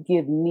 you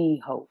give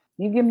me hope.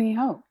 You give me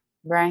hope,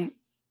 right?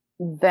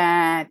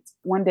 That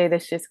one day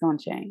this shit's going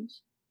to change.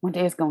 One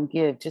day it's going to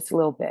give just a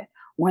little bit.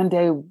 One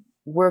day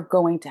we're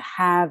going to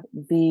have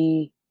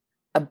the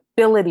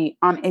ability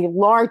on a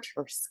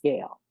larger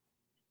scale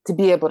to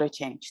be able to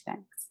change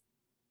things.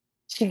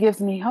 She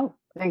gives me hope.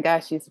 Thank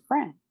God she's a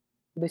friend,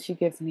 but she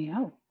gives me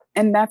hope.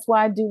 And that's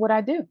why I do what I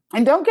do.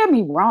 And don't get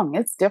me wrong,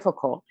 it's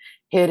difficult.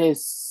 It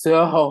is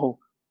so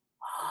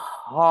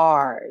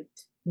hard.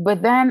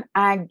 But then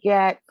I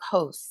get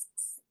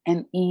posts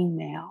and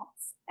emails.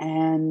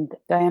 And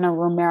Diana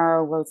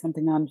Romero wrote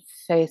something on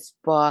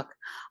Facebook.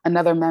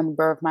 Another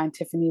member of mine,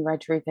 Tiffany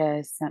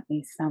Rodriguez, sent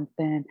me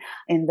something.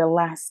 In the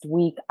last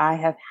week, I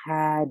have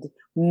had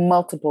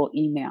multiple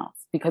emails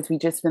because we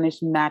just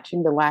finished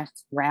matching the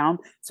last round.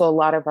 So a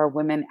lot of our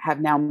women have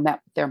now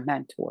met with their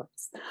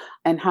mentors,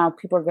 and how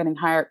people are getting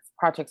hired,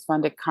 projects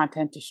funded,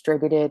 content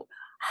distributed,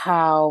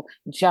 how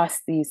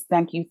just these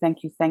thank you,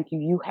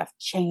 you have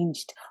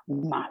changed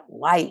my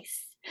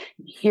life.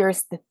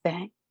 Here's the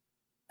thing.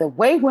 The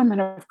way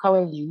Women of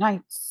Color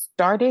Unite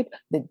started,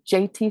 the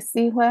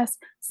JTC list,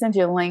 send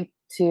you a link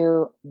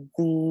to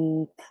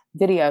the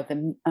video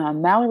that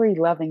Mallory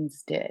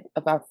Lovings did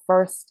of our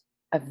first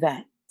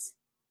event.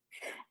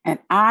 And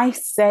I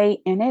say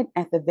in it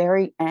at the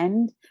very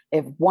end,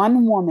 if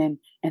one woman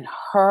and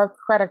her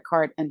credit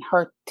card and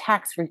her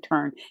tax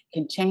return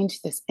can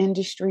change this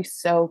industry,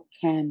 so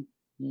can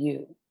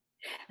you.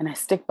 And I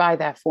stick by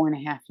that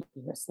 4.5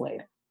 years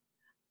later.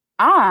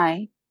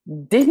 I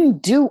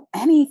didn't do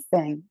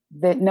anything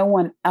that no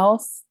one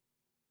else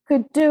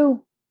could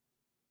do.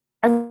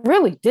 I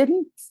really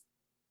didn't.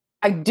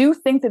 I do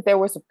think that there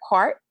was a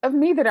part of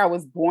me that I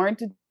was born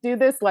to do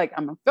this. Like,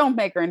 I'm a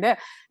filmmaker and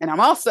I'm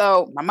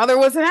also, my mother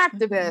was an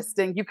activist,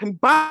 and you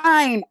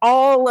combine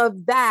all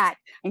of that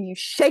and you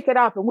shake it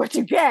up, and what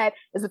you get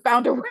is the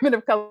founder of Women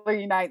of Color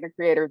Unite and the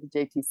creator of the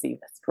JTC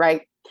list,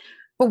 right?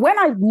 But when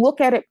I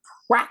look at it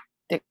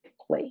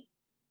practically,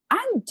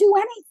 I didn't do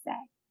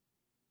anything.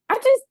 I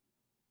just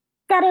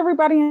got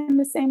everybody in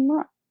the same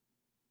room.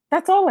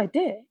 That's all I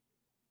did.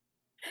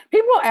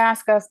 People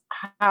ask us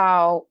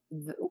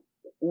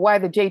why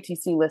the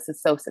JTC list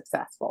is so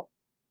successful.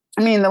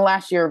 I mean, the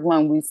last year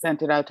alone, we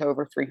sent it out to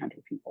over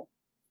 300 people,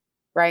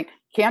 right?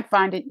 Can't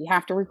find it. You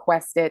have to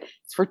request it.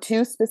 It's for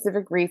two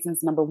specific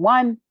reasons. Number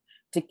one,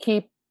 to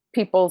keep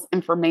people's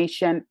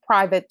information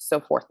private, so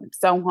forth and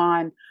so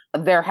on.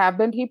 There have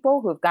been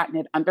people who have gotten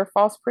it under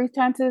false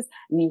pretenses,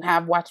 and you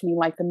have watched me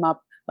light them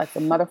up like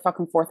the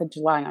motherfucking 4th of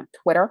July on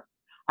Twitter.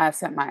 I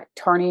sent my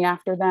attorney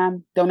after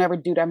them. Don't ever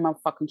do that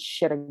motherfucking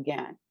shit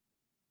again.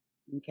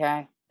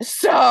 Okay?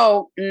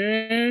 So,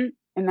 and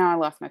now I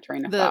lost my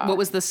train of thought. What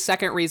was the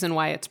second reason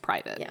why it's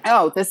private? Yeah.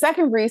 Oh, the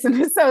second reason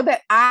is so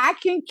that I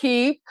can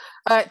keep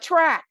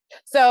track.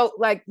 So,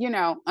 like, you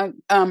know,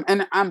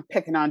 and I'm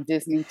picking on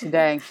Disney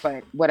today,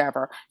 but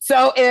whatever.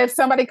 So if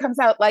somebody comes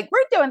out like, we're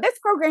doing this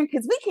program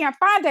because we can't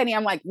find any,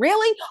 I'm like,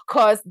 really?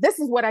 Because this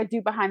is what I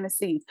do behind the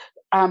scenes.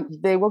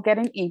 They will get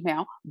an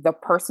email. The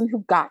person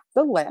who got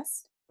the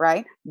list,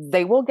 right?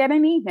 They will get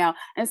an email.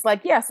 And it's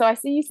like, yeah, so I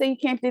see you say you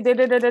can't do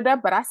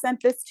but I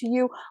sent this to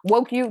you,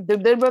 woke you,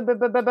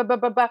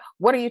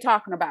 what are you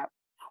talking about?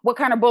 What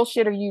kind of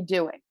bullshit are you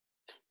doing?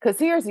 Because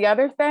here's the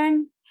other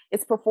thing.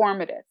 It's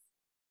performative.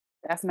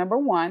 That's number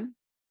one.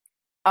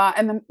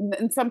 And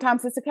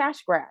sometimes it's a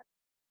cash grab.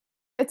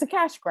 It's a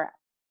cash grab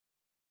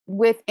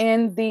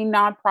within the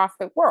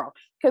nonprofit world,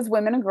 because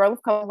women and girls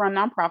of color run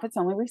nonprofits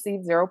only receive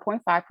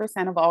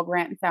 0.5% of all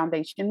grant and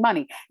foundation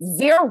money.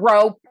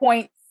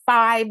 0.5%.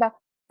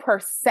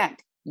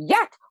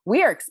 Yet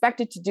we are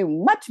expected to do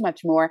much,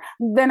 much more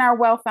than our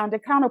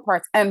well-founded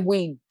counterparts, and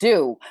we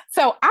do.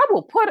 So I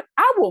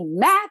will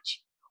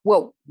match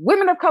what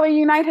Women of Color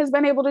Unite has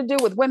been able to do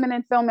with women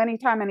in film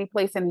anytime, any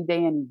place, any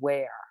day,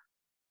 anywhere.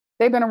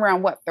 They've been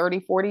around,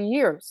 30, 40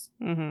 years.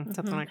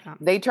 Something like that.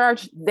 They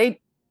charge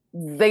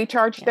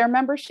their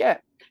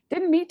membership.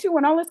 Didn't Me Too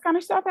and all this kind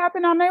of stuff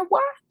happen on their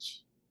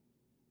watch.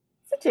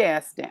 Sit your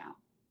ass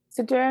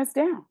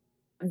down.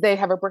 They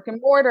have a brick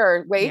and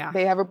mortar.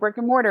 They have a brick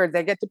and mortar.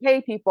 They get to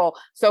pay people,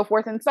 so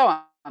forth and so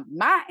on.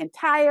 My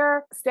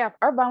entire staff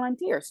are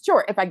volunteers.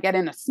 Sure, if I get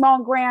in a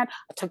small grant,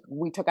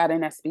 we took out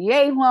an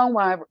SBA loan.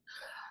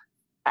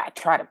 I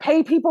try to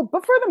pay people,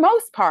 but for the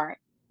most part,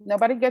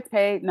 nobody gets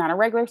paid, not a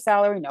regular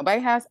salary.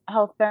 Nobody has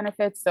health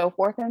benefits, so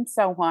forth and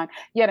so on.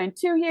 Yet in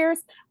 2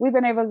 years, we've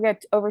been able to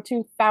get over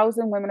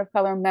 2,000 women of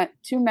color,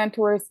 2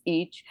 mentors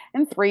each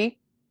in 3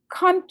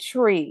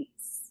 countries.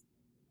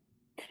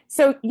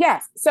 So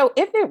yes, so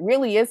if it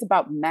really is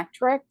about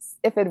metrics,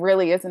 if it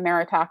really is a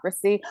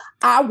meritocracy,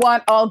 I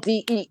want all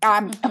DEI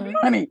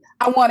money.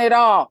 I want it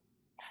all.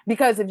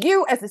 Because if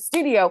you as a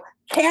studio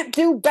can't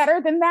do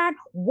better than that,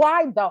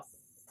 why the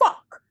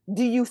fuck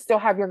do you still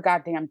have your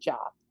goddamn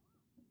job?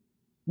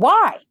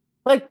 Why?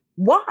 Like,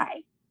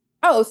 why?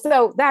 Oh,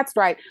 so that's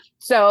right.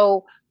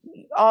 So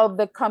all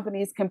the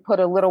companies can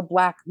put a little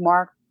black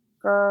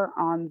marker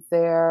on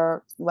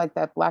their, like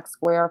that black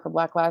square for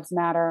Black Lives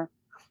Matter,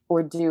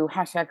 or do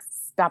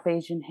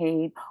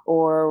 #StopAsianHate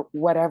or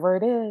whatever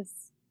it is.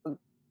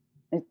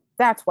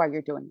 That's why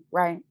you're doing it,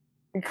 right?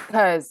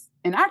 Because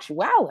in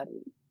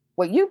actuality,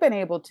 what you've been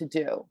able to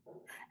do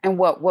and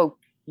what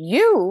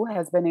you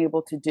has been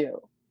able to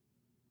do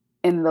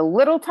in the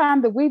little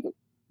time that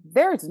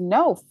there's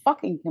no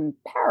fucking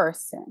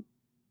comparison.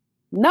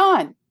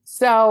 None.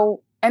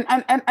 So, and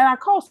I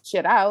call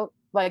shit out,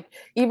 like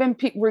even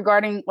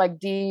regarding like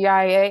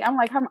DEIA, I'm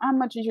like, how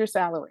much is your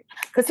salary?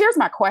 Because here's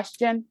my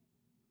question.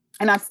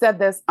 And I've said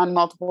this on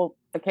multiple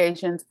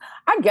occasions.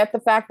 I get the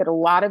fact that a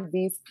lot of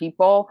these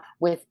people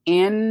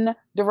within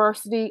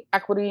diversity,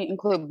 equity,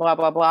 include blah,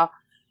 blah, blah.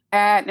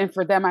 And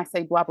for them, I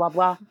say blah, blah,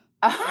 blah.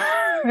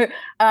 I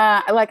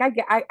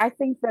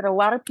think that a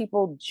lot of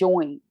people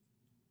join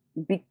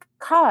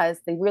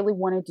because they really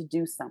wanted to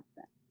do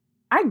something.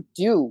 I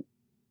do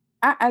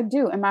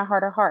in my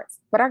heart of hearts.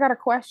 But I got a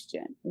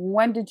question.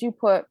 When did you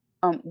put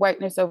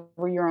whiteness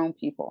over your own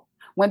people?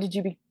 When did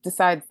you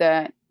decide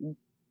that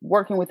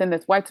working within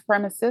this white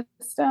supremacist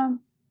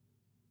system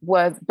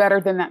was better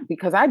than that?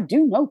 Because I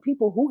do know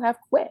people who have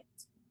quit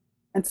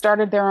and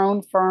started their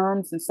own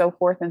firms and so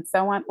forth and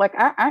so on. Like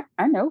I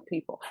know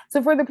people.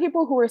 So for the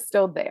people who are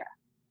still there,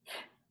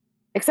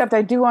 except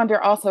I do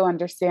also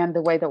understand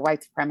the way that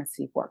white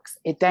supremacy works.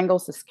 It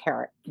dangles this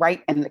carrot,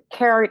 right? And the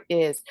carrot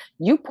is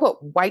you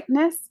put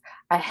whiteness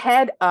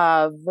ahead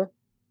of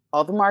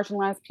all the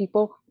marginalized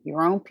people,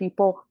 your own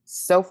people,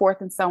 so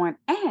forth and so on.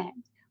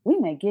 And we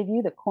may give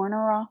you the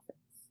corner office.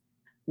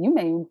 You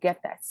may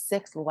get that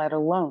 6, let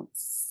alone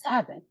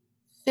 7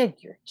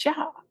 figure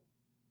job.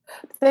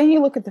 Then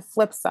you look at the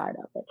flip side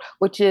of it,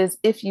 which is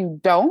if you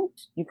don't,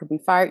 you could be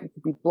fired, you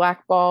could be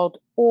blackballed,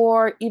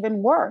 or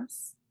even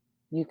worse,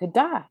 you could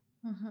die.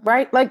 Mm-hmm.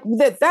 Right? Like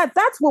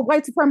that's what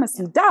white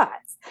supremacy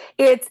does.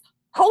 It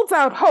holds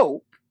out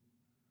hope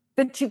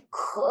that you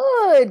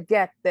could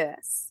get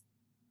this.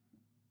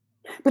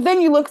 But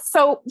then you look,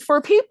 so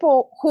for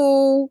people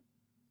who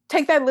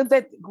take that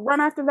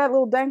run after that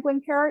little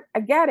dangling carrot, I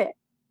get it.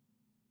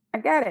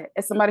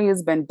 As somebody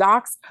who's been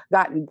doxxed,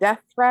 gotten death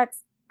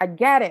threats, I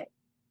get it.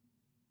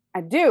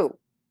 I do.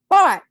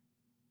 But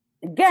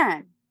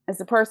again, as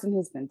a person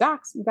who's been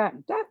doxxed and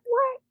gotten death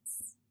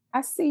threats,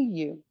 I see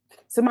you.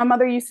 So my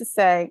mother used to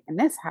say, in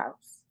this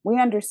house, we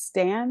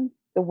understand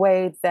the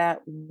way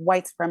that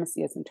white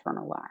supremacy is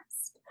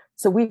internalized.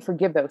 So we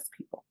forgive those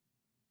people.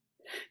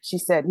 She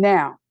said,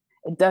 now,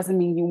 it doesn't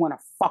mean you want to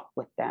fuck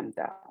with them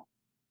though.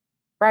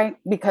 Right?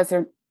 Because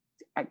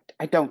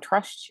I don't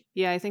trust you.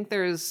 Yeah, I think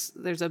there's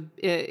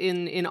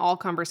in all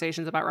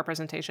conversations about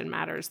representation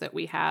matters that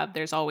we have,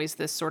 there's always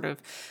this sort of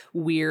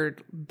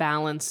weird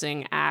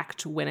balancing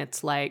act when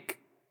it's like,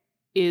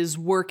 is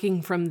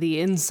working from the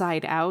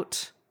inside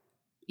out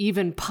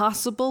even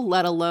possible,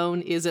 let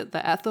alone is it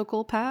the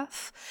ethical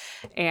path?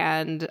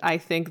 And I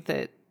think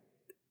that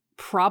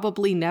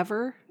probably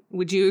never.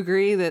 Would you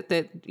agree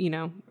that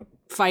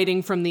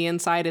fighting from the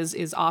inside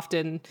is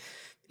often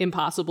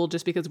impossible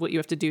just because of what you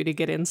have to do to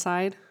get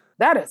inside?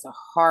 That is a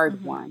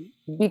hard one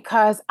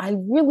because I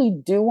really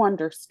do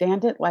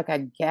understand it. Like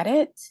I get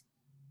it.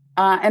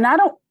 And I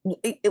don't,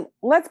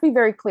 let's be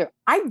very clear.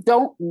 I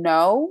don't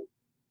know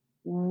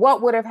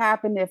what would have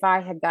happened if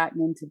I had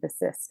gotten into the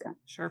system.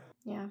 Sure.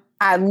 Yeah.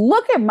 I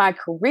look at my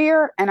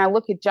career and I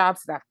look at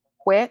jobs that I've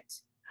quit.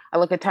 I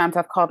look at times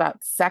I've called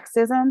out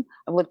sexism.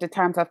 I've looked at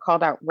times I've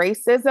called out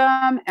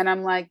racism. And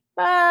I'm like,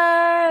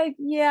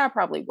 yeah, I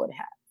probably would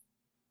have.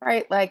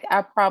 Right? Like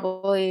I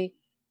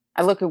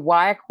look at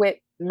why I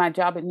quit my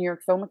job at New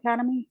York Film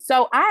Academy.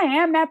 So I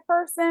am that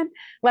person.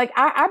 Like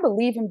I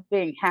believe in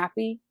being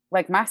happy,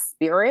 like my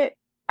spirit.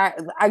 I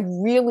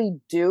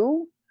really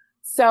do.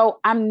 So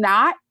I'm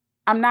not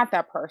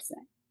that person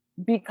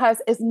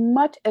because as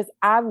much as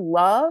I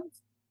love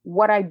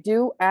what I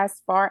do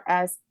as far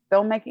as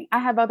filmmaking, I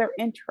have other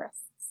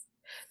interests.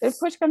 If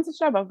push comes to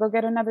shove, I'll go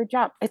get another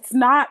job. It's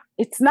not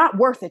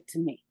worth it to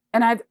me.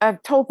 And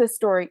I've told this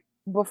story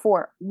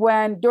before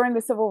during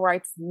the civil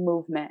rights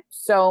movement.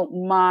 So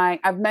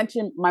I've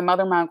mentioned my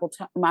mother, my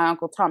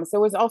uncle Thomas. There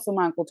was also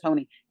my Uncle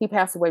Tony. He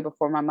passed away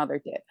before my mother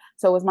did.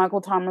 So it was my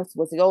Uncle Thomas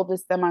was the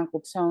oldest, then my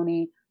Uncle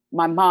Tony,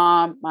 my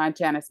mom, my Aunt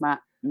Janice, my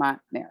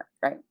Mary,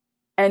 right?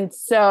 And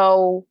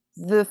so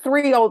the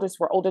three oldest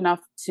were old enough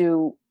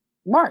to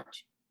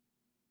march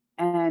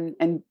and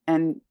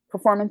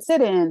perform in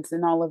sit-ins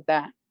and all of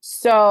that.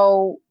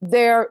 So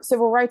their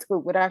civil rights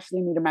group would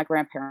actually meet at my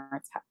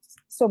grandparents' house.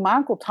 So my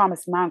Uncle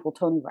Thomas and my Uncle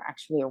Tony were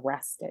actually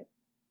arrested.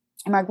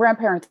 And my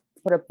grandparents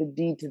put up the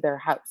deed to their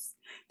house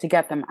to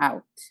get them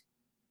out.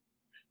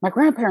 My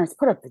grandparents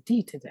put up the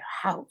deed to their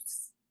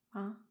house.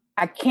 Huh?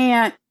 I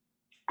can't.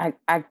 Like,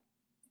 I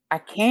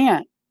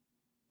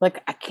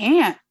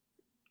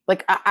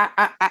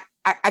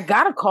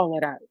gotta call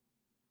it out.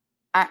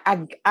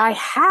 I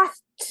have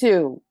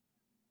to.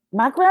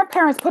 My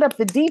grandparents put up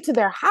the deed to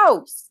their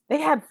house. They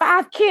had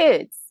 5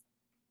 kids.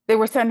 They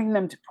were sending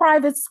them to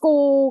private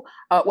school,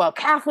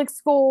 Catholic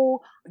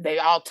school. They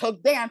all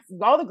took dance.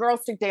 All the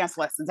girls took dance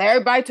lessons.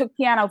 Everybody took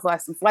piano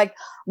lessons. Like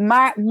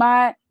my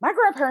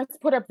grandparents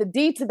put up the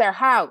deed to their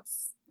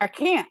house. I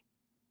can't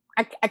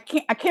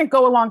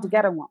go along to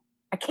get along.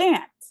 I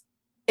can't.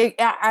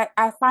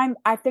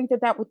 I think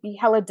that would be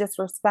hella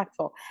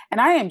disrespectful. And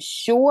I am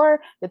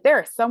sure that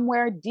there is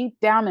somewhere deep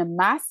down in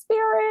my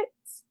spirit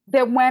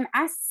that when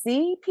I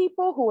see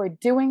people who are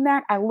doing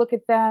that, I look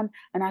at them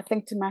and I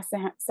think to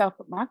myself,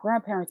 but my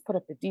grandparents put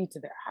up the deed to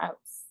their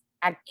house.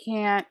 I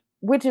can't,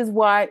 which is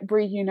why,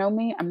 Bree, you know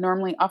me, I'm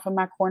normally off in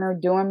my corner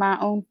doing my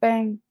own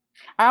thing.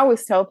 I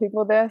always tell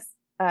people this.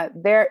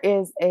 There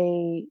is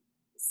a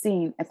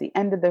scene at the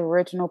end of the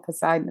original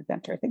Poseidon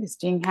Adventure. I think it's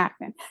Gene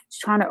Hackman. He's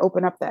trying to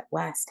open up that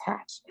last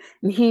hatch.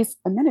 And he's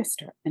a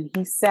minister. And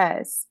he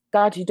says,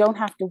 God, you don't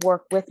have to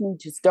work with me.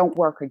 Just don't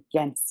work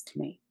against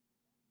me.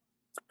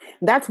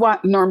 That's why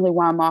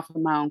I'm off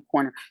in my own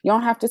corner. You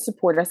don't have to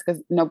support us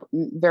because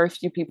very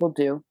few people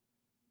do.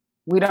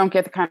 We don't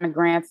get the kind of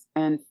grants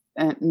and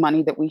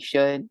money that we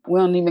should. We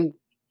don't even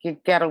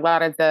get a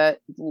lot of the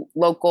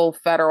local,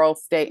 federal,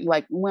 state.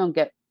 Like we don't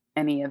get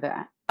any of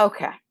that.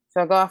 Okay.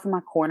 So I go off in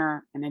my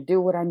corner and I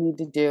do what I need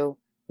to do.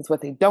 Because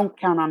what they don't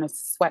count on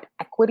is sweat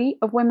equity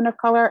of women of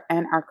color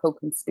and our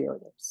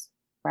co-conspirators,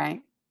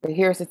 right? But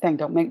here's the thing.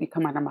 Don't make me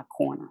come out of my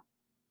corner.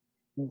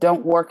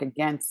 Don't work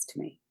against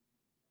me.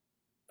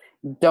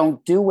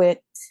 Don't do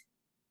it.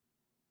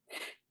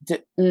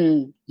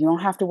 You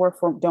don't have to work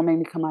for, don't make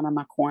me come out of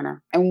my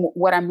corner. And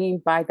what I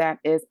mean by that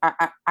is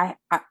I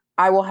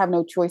will have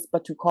no choice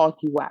but to call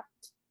you out.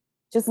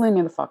 Just leave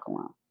me the fuck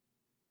alone.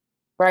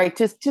 Right?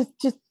 Just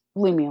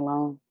leave me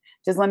alone.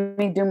 Just let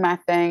me do my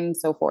thing,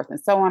 so forth and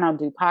so on. I'll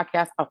do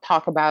podcasts. I'll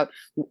talk about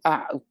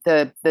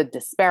the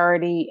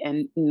disparity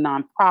in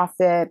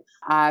nonprofit.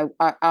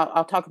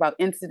 I'll talk about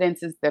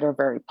incidences that are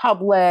very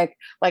public.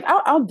 Like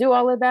I'll do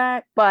all of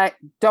that, but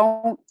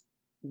don't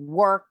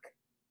work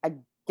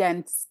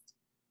against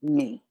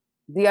me.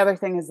 The other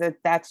thing is that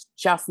that's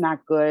just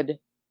not good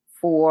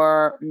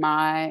for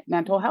my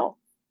mental health.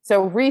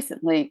 So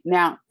recently,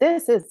 now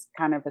this is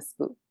kind of a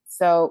spook.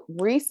 So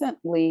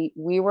recently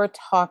we were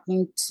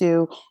talking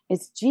to,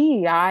 it's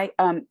GEI,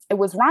 it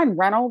was Ryan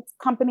Reynolds'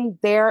 company,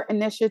 their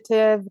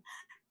initiative,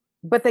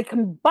 but they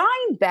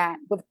combined that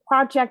with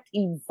Project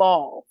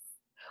Evolve,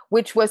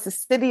 which was the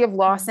city of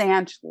Los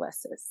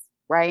Angeles's,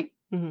 right?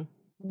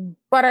 Mm-hmm.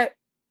 But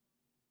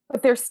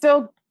they're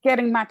still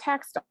getting my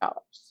tax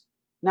dollars.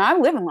 Now I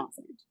live in Los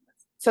Angeles,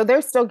 so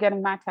they're still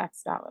getting my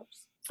tax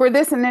dollars for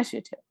this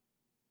initiative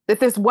that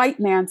this white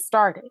man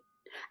started,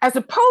 as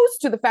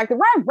opposed to the fact that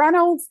Ryan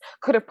Reynolds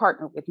could have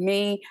partnered with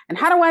me. And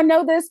how do I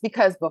know this?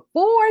 Because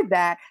before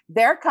that,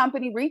 their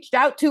company reached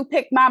out to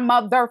pick my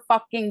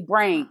motherfucking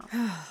brain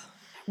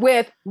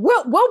with,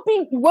 we'll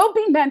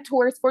be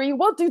mentors for you.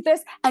 We'll do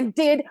this, and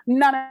did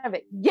none of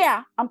it.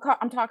 Yeah, I'm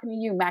talking to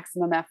you,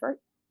 Maximum Effort.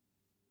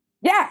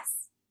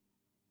 Yes.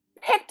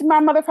 Picked my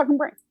motherfucking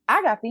brain.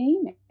 I got the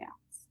emails,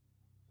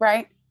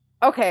 right?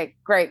 Okay,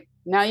 great.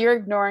 Now you're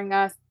ignoring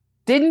us.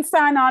 Didn't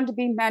sign on to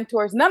be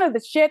mentors. None of the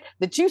shit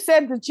that you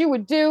said that you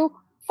would do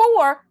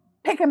for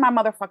picking my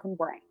motherfucking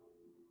brain.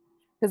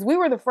 Because we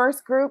were the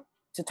first group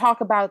to talk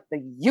about the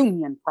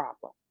union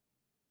problem,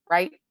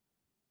 right?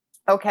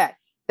 Okay,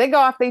 they go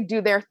off, they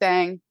do their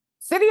thing.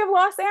 City of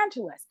Los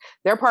Angeles,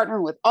 they're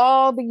partnering with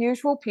all the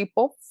usual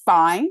people.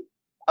 Fine.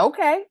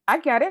 Okay, I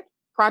get it.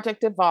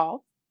 Project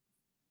Evolve.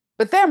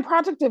 But then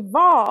Project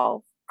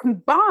Evolve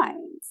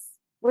combines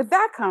with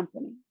that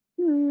company.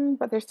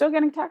 But they're still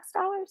getting tax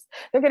dollars.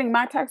 They're getting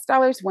my tax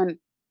dollars when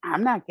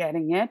I'm not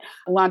getting it.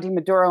 Alandi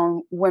Maduro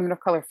and Women of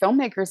Color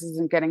Filmmakers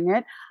isn't getting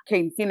it.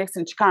 Caden Phoenix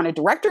and Chicana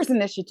Directors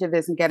Initiative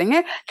isn't getting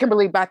it.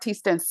 Kimberly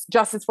Batista and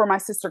Justice for My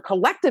Sister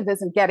Collective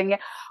isn't getting it.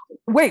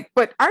 Wait,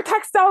 but our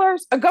tax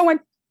dollars are going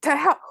to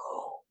help.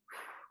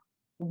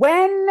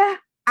 When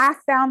I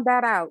found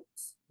that out,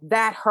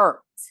 that hurt.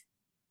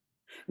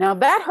 Now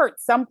that hurt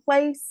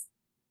someplace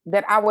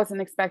that I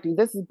wasn't expecting.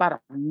 This is about a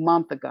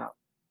month ago.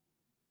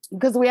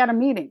 Because we had a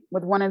meeting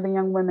with one of the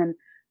young women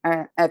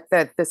at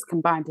this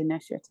combined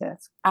initiative.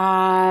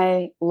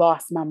 I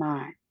lost my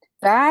mind.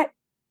 That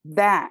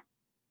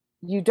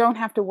you don't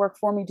have to work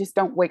for me, just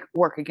don't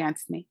work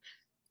against me.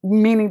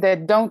 Meaning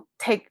that don't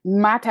take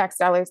my tax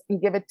dollars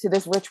and give it to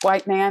this rich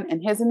white man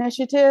and his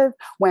initiative,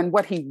 when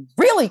what he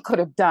really could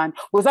have done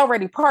was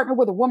already partner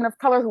with a woman of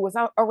color who was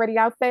already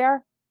out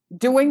there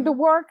doing the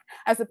work,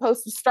 as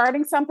opposed to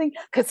starting something.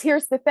 Because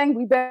here's the thing,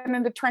 we've been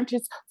in the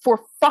trenches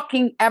for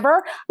fucking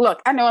ever. Look,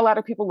 I know a lot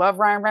of people love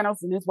Ryan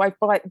Reynolds and his wife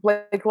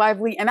Blake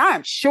Lively, and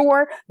I'm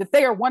sure that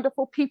they are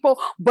wonderful people.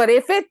 But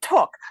if it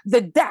took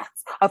the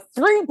deaths of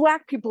 3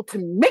 Black people to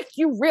make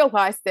you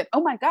realize that,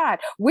 oh my God,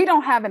 we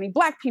don't have any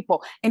Black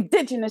people,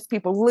 Indigenous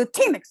people,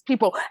 Latinx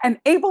people, and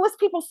ableist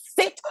people,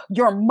 sit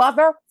your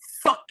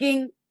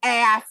motherfucking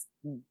ass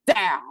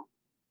down.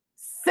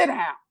 Sit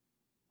down.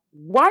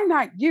 Why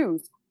not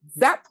use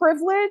that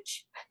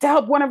privilege to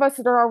help one of us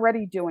that are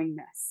already doing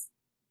this?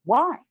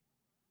 Why?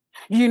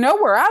 You know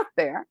we're out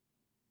there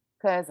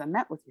because I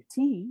met with your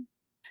team.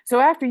 So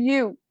after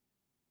you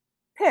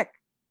pick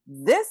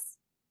this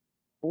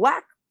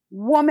Black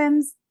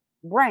woman's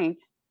brain,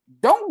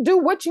 don't do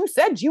what you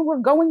said you were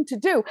going to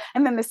do.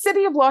 And then the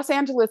city of Los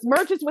Angeles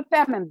merges with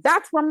them, and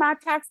that's where my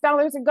tax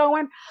dollars are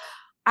going.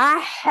 I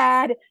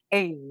had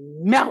a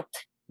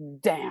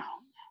meltdown.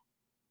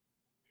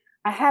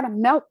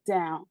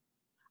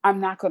 I'm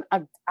not going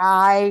to,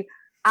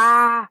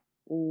 I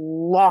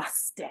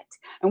lost it.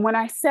 And when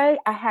I say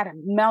I had a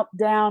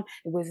meltdown,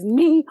 it was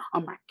me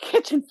on my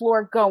kitchen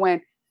floor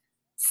going,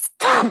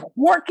 stop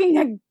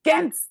working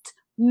against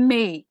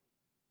me.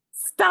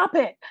 Stop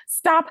it.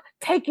 Stop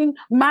taking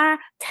my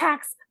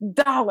tax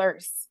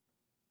dollars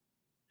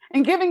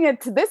and giving it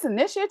to this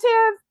initiative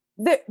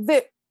that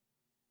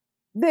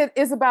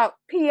is about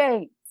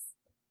PAs.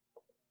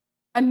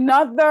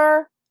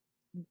 Another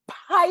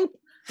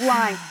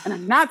pipeline. And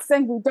I'm not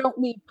saying we don't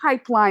need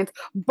pipelines,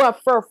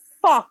 but for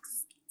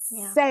fuck's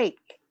sake.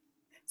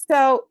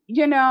 So,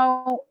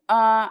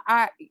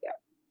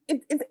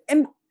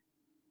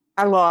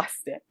 I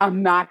lost it.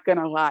 I'm not going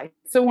to lie.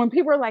 So when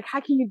people are like, how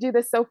can you do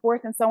this, so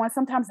forth and so on?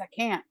 Sometimes I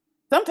can't.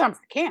 Sometimes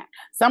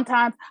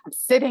I'm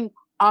sitting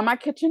on my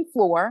kitchen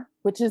floor,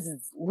 which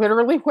is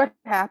literally what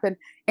happened,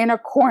 in a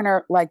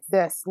corner like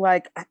this.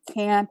 Like, I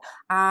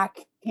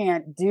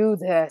can't do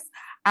this.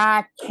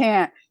 I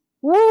can't.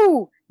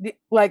 Woo!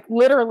 Like,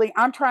 literally,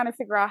 I'm trying to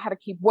figure out how to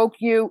keep woke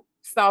you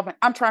solvent.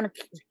 I'm trying to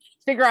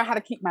figure out how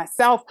to keep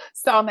myself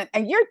solvent.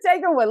 And you're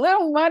taking what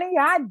little money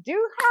I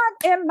do have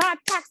in my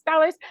tax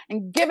dollars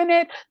and giving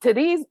it to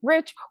these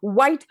rich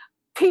white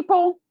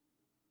people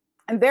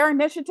and their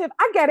initiative,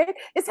 I get it.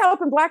 It's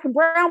helping Black and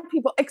brown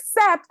people,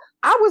 except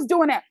I was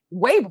doing it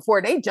way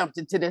before they jumped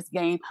into this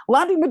game.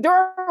 Lonnie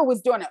Maduro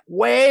was doing it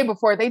way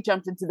before they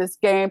jumped into this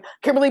game.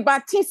 Kimberly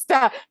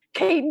Batista,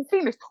 Caden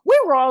Phoenix, we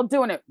were all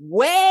doing it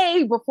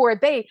way before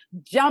they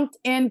jumped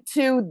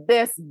into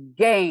this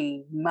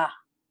game.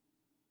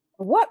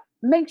 What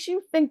makes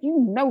you think you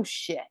know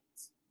shit?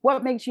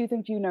 What makes you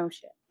think you know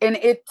shit? And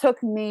it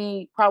took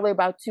me probably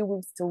about 2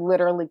 weeks to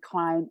literally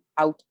climb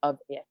out of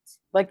it.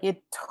 Like,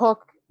 it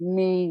took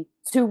me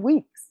 2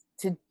 weeks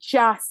to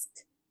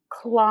just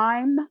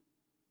climb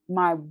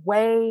my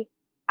way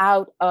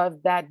out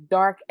of that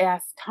dark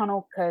ass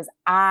tunnel, because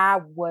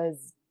I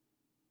was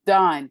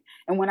done.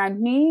 And when I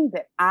mean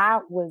that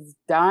I was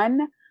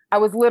done, I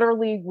was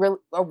literally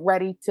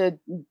ready to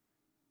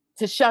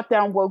shut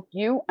down Woke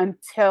U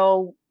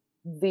until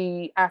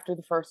after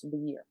the first of the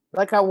year.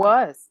 Like, I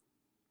was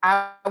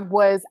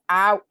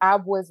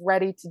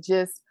ready to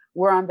just,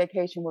 we're on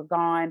vacation, we're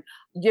gone,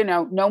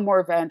 no more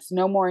events,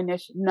 no more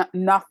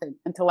nothing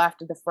until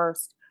after the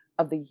first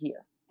of the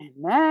year. And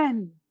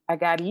then I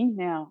got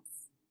emails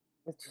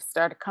that just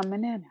started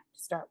coming in. I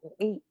start with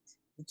 8.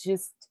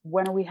 Just,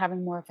 when are we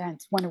having more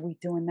events? When are we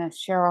doing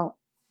this? Cheryl,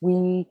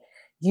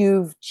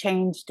 you've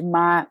changed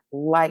my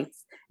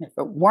life. And if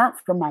it weren't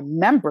for my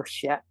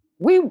membership,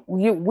 we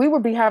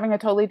would be having a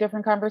totally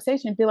different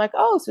conversation. Be like,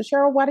 oh, so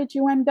Cheryl, why did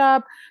you end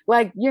up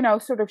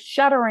sort of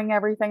shuttering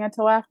everything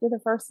until after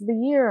the first of the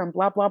year and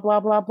blah, blah, blah,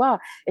 blah, blah.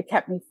 It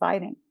kept me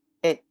fighting.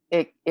 It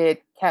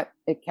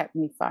kept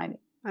me fighting.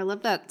 I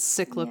love that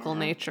cyclical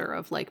nature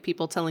of like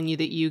people telling you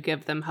that you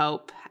give them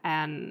hope,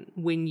 and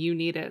when you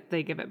need it,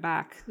 they give it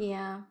back.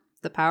 Yeah.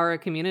 The power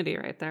of community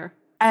right there.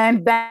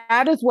 And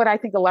that is what I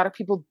think a lot of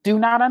people do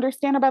not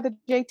understand about the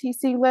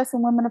JTC list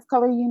and Women of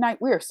Color Unite.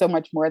 We are so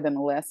much more than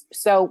a list.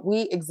 So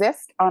we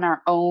exist on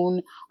our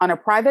own, on a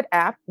private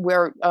app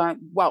where,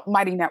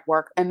 Mighty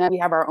Network. And then we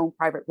have our own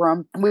private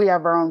room. We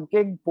have our own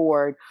gig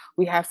board.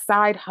 We have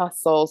side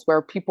hustles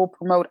where people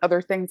promote other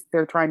things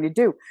they're trying to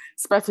do,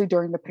 especially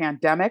during the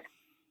pandemic.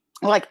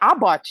 Like, I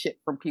bought shit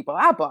from people.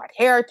 I bought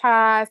hair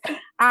ties.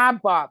 I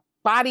bought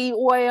body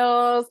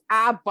oils.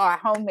 I bought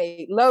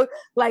homemade load,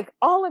 like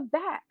all of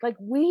that. Like,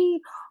 we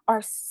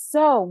are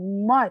so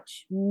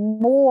much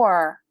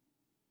more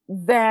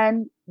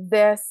than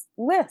this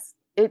list.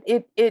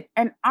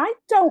 And I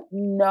don't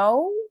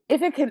know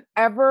if it can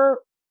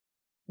ever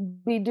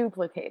be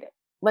duplicated.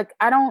 Like,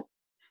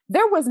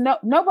 nobody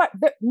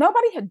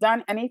had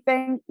done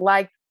anything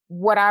like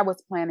what I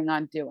was planning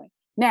on doing.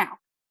 Now,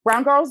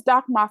 Brown Girls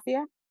Doc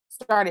Mafia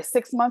started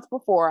 6 months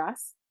before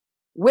us.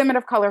 Women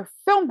of Color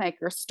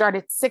Filmmakers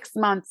started 6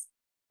 months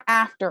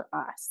after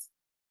us.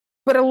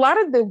 But a lot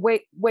of the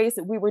ways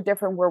that we were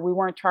different, where we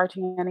weren't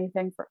charging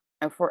anything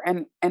for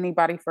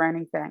anybody for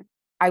anything.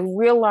 I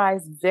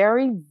realized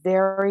very,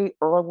 very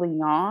early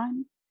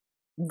on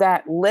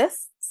that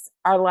lists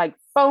are like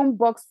phone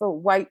books for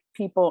white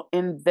people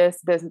in this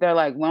business. They're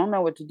like, we don't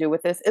know what to do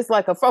with this. It's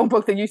like a phone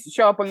book that used to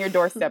show up on your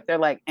doorstep. They're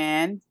like,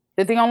 and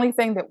that the only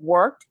thing that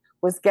worked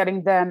was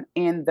getting them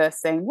in the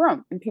same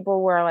room. And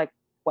people were like,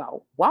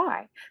 well,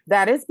 why?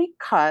 That is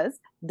because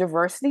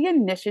diversity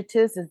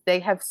initiatives, as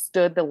they have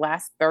stood the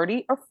last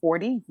 30 or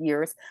 40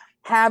 years,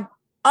 have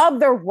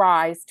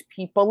otherized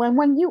people. And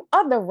when you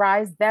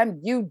otherize them,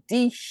 you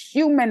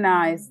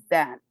dehumanize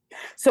them.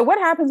 So what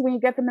happens when you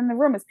get them in the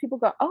room is people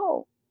go,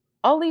 oh,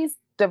 all these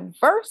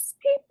diverse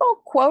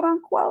people, quote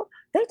unquote,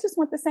 they just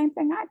want the same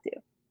thing I do.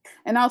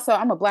 And also,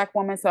 I'm a Black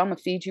woman, so I'm gonna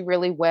feed you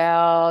really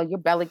well. Your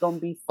belly gonna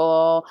be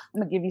full.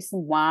 I'm gonna give you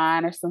some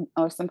wine or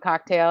some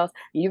cocktails.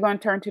 And you're gonna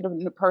turn to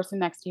the person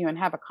next to you and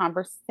have a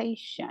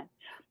conversation.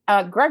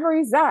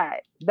 Gregory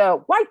Zide,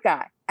 the white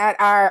guy at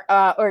our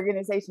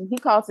organization, he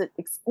calls it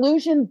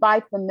exclusion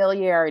by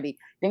familiarity.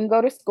 Didn't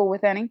go to school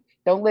with any,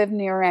 don't live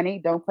near any,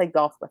 don't play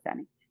golf with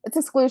any. It's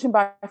exclusion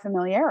by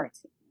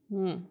familiarity.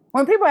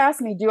 When people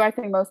ask me, do I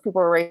think most people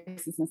are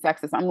racist and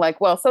sexist? I'm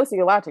like, well,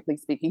 sociologically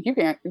speaking, you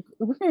can't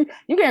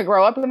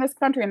grow up in this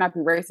country and not be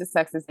racist,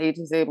 sexist,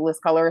 ageist,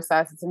 ableist, colorist,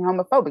 sexist, and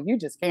homophobic. You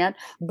just can't.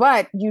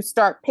 But you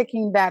start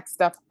picking that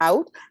stuff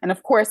out. And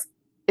of course,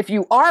 if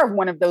you are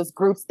one of those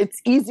groups, it's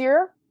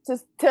easier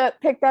to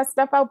pick that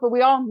stuff out. But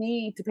we all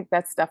need to pick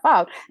that stuff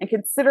out. And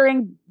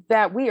considering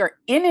that we are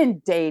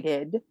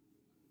inundated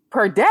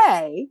per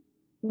day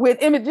with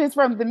images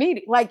from the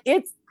media, like,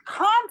 it's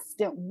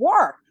constant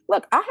work.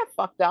 Look, I have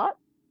fucked up.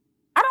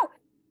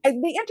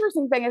 The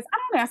interesting thing is, I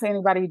don't ask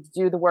anybody to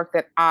do the work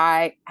that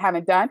I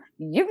haven't done.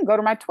 You can go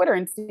to my Twitter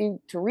and see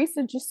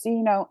Teresa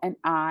Giustino and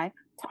I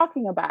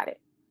talking about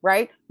it,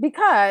 right?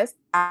 Because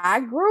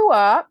I grew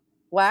up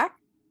Black,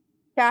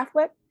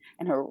 Catholic,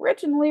 and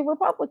originally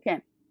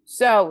Republican.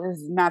 So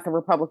it's not the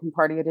Republican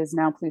Party it is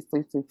now. Please,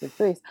 please, please, please,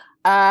 please.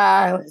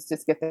 Let's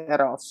just get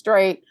that all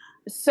straight.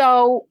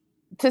 So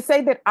to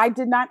say that I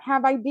did not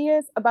have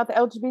ideas about the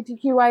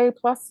LGBTQIA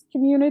plus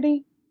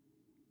community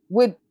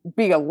would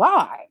be a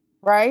lie,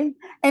 right?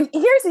 And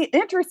here's the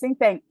interesting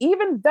thing.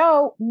 Even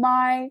though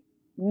my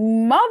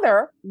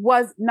mother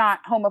was not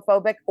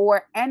homophobic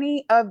or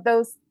any of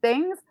those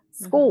things,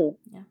 school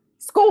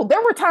School.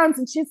 There were times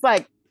and she's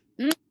like,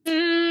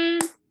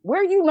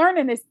 where are you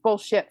learning this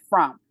bullshit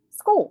from?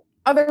 School,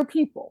 other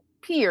people,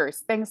 peers,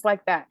 things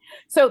like that.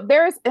 So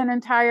there's an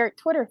entire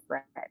Twitter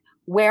thread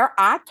where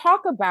I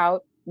talk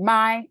about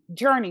my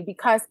journey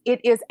because it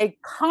is a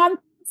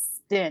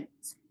constant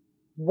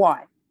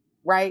one,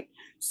 right?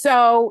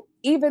 So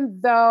even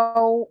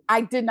though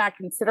I did not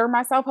consider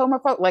myself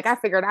homophobic, like I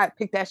figured I'd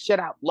pick that shit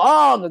out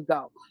long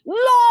ago.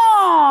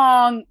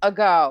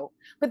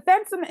 But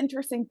then some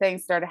interesting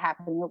things started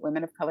happening with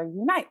Women of Color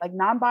Unite, like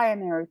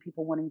non-binary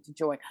people wanting to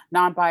join,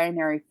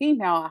 non-binary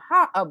female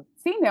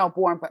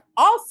born, but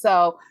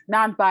also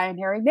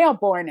non-binary male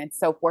born, and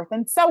so forth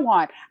and so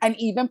on. And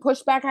even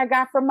pushback I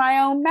got from my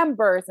own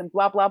members and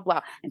blah, blah,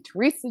 blah. And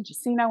Teresa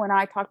Giacino and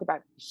I talked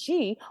about,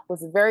 she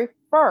was the very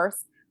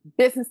first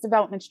business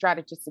development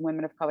strategist in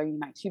Women of Color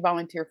Unite. She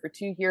volunteered for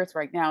 2 years.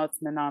 Right now it's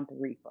Nanan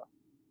Tarifa.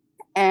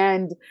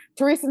 And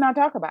Teresa and I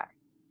talk about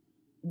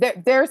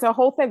it. There's a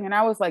whole thing. And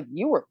I was like,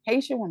 you were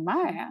patient with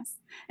my ass.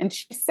 And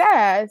she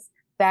says,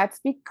 that's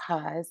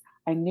because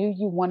I knew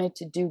you wanted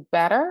to do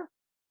better.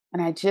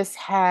 And I just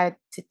had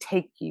to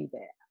take you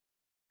there.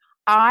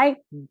 I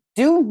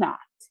do not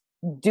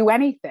do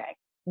anything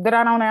that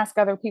I don't ask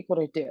other people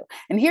to do.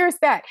 And here's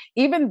that.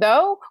 Even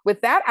though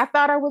with that, I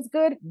thought I was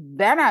good.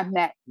 Then I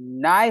met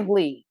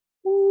Niley.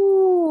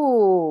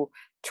 Ooh,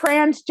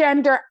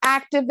 transgender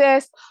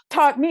activist,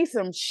 taught me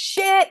some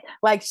shit.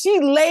 Like she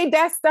laid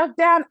that stuff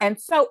down.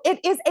 And so it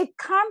is a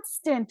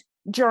constant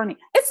journey.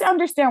 It's to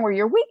understand where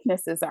your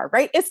weaknesses are,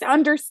 right? It's to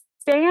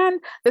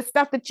understand the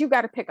stuff that you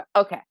got to pick up.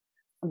 Okay,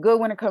 I'm good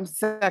when it comes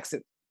to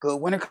sexism,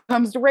 good when it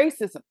comes to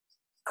racism,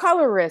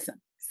 colorism,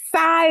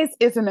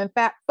 sizeism, and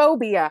fat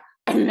phobia.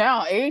 And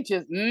now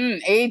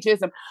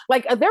ageism.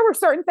 Like there were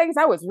certain things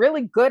I was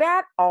really good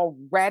at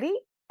already.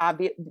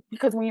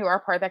 Because when you are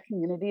part of that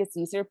community, it's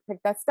easier to pick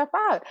that stuff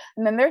out.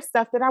 And then there's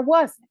stuff that I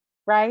wasn't,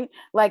 right?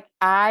 Like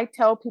I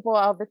tell people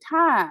all the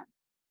time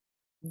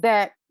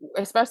that,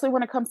 especially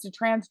when it comes to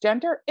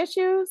transgender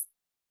issues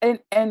and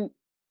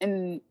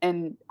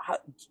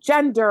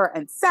gender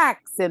and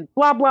sex and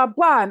blah, blah,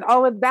 blah, and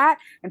all of that,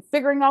 and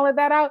figuring all of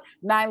that out,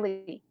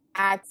 Niley,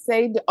 I'd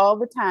say all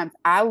the times,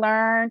 I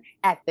learned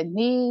at the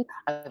knee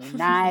of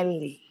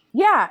Niley.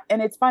 Yeah,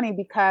 and it's funny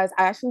because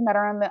I actually met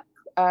her on the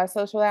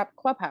social app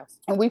Clubhouse,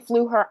 and we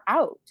flew her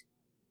out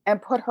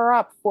and put her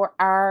up for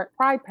our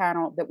Pride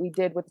panel that we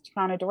did with the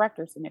Chicana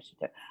Directors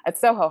Initiative at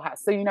Soho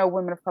House. So,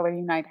 Women of Color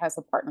Unite has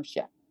a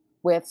partnership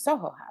with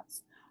Soho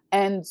House.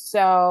 And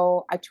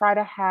so I try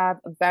to have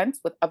events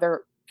with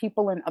other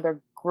people in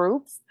other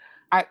groups.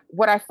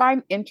 What I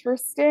find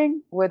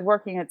interesting with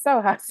working at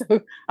Soho House, so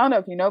I don't know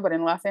if you know, but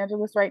in Los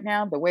Angeles right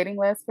now, the waiting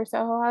list for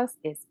Soho House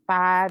is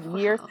 5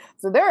 years.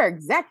 So there are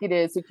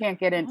executives who can't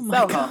get into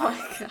Soho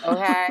House.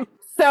 Okay.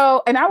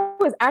 So, and I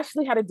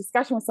had a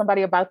discussion with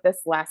somebody about this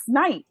last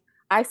night.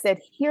 I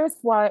said, here's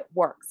why it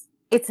works.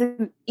 It's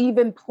an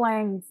even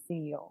playing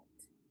field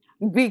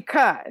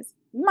because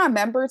my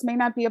members may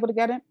not be able to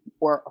get in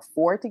or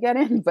afford to get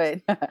in,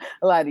 but a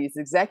lot of these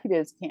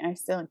executives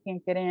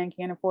can't get in,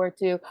 can't afford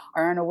to,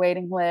 are on a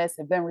waiting list,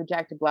 have been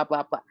rejected, blah,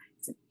 blah, blah.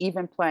 It's an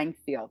even playing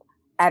field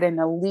at an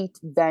elite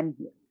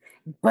venue.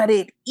 But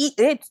it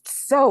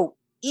so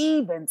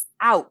evens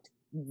out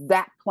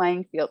that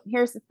playing field.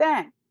 Here's the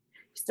thing.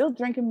 Still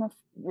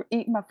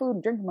eating my food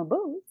and drinking my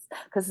booze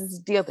because it's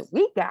a deal that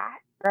we got,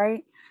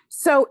 right?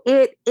 So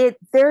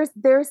there's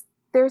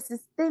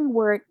this thing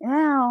where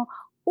now,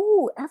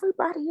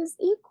 everybody is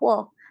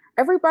equal.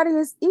 Everybody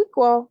is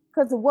equal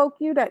because the Woke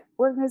U, that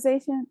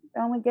organization,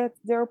 only gets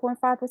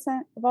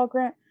 0.5% of all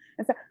grant.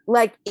 And so,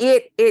 like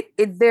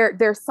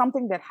there's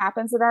something that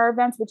happens at our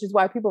events, which is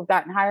why people have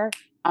gotten hired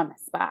on the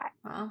spot.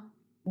 Wow.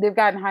 They've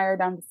gotten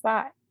hired on the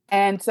spot.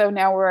 And so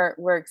now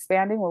we're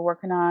expanding. We're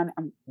working on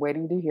an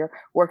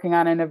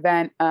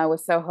event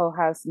with Soho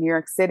House, New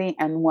York City,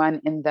 and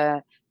one in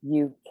the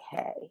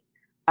UK.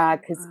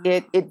 Because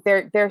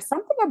there's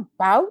something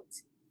about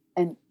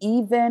an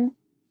even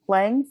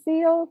playing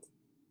field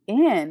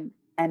in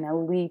an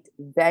elite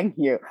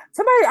venue.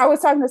 I was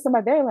talking to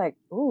somebody, they're like,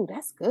 "Ooh,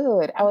 that's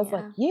good." I was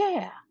like,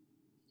 "Yeah."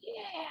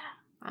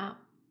 Wow,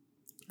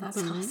 that's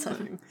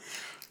awesome.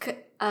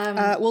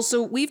 Well,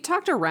 so we've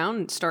talked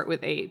around Start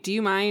With 8. Do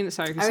you mind?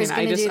 Sorry,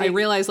 Christina. I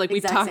realized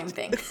we've talked. Same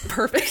thing.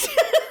 Perfect.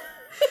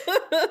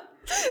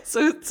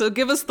 So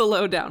give us the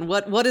lowdown.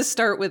 What is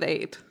Start With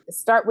 8?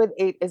 Start With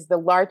 8 is the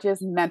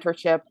largest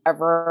mentorship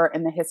ever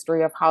in the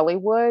history of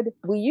Hollywood.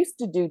 We used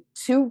to do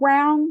 2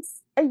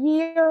 rounds a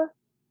year.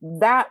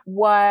 That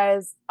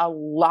was a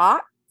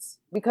lot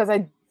because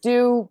I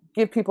do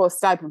give people a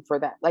stipend for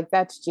that. Like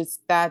that's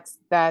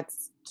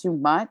too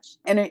much.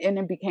 And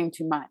it became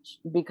too much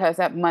because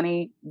that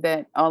money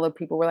that all the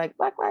people were like,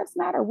 Black Lives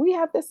Matter, we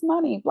have this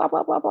money, blah,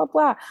 blah, blah, blah,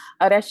 blah.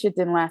 That shit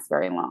didn't last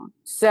very long.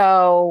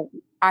 So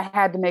I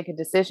had to make a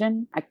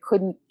decision. I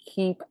couldn't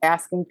keep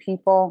asking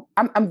people.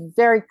 I'm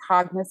very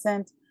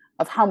cognizant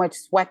of how much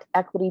sweat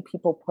equity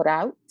people put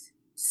out.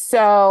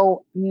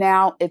 So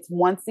now it's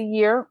once a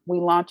year. We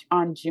launch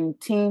on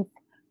Juneteenth.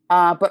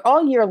 But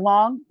all year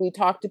long, we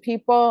talk to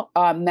people,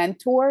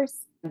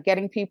 mentors,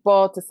 getting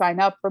people to sign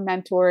up for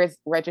mentors,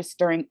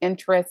 registering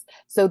interest.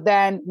 So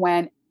then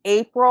when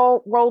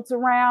April rolls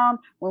around,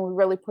 when we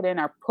really put in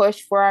our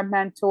push for our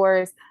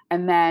mentors,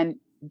 and then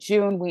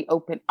June, we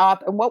open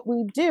up. And what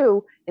we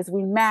do is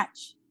we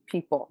match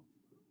people.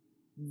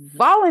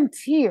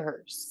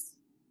 Volunteers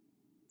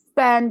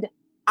spend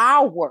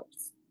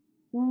hours,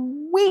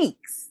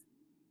 weeks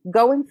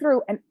going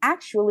through and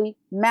actually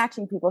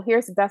matching people.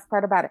 Here's the best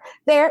part about it.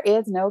 There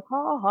is no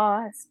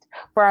cost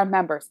for our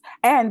members,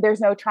 and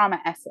there's no trauma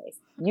essays.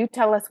 You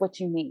tell us what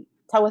you need.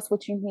 Tell us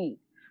what you need.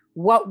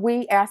 What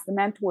we ask the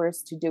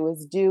mentors to do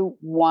is do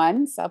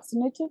one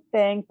substantive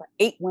thing for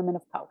 8 women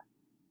of color.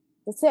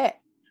 That's it.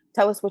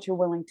 Tell us what you're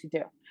willing to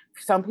do.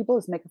 For some people,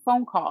 it's make a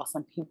phone call.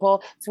 Some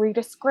people, it's read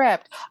a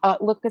script,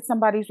 look at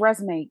somebody's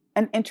resume,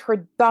 an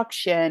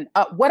introduction,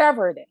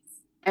 whatever it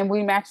is. And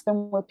we match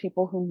them with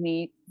people who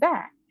need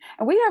that.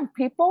 And we have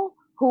people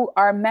who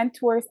are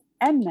mentors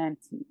and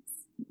mentees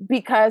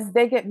because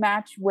they get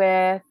matched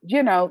with,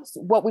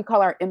 what we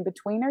call our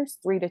in-betweeners,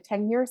 3 to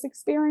 10 years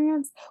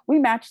experience. We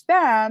match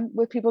them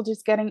with people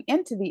just getting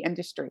into the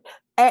industry.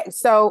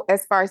 So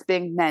as far as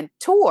being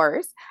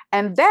mentors,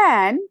 and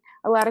then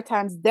a lot of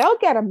times they'll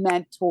get a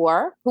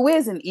mentor who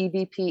is an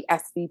EVP,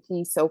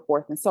 SVP, so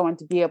forth and so on,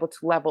 to be able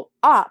to level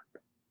up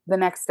the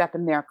next step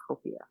in their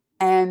career.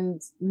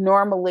 And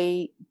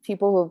normally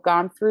people who have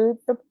gone through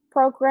the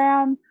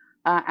program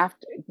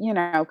after,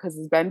 because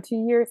it's been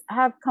 2 years,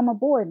 have come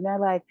aboard and they're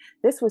like,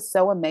 this was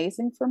so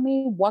amazing for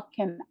me. What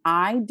can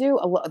I do?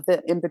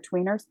 The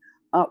in-betweeners,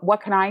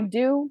 what can I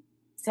do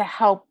to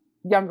help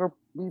younger,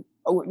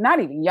 not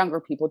even younger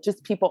people,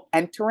 just people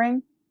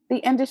entering the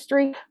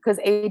industry? Because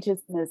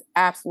ageism is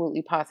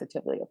absolutely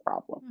positively a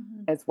problem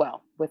as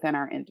well within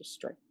our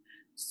industry.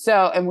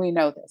 So, and we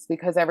know this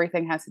because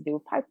everything has to do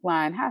with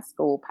pipeline, high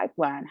school,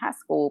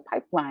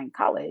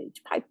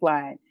 college,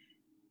 pipeline.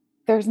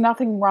 There's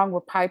nothing wrong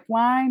with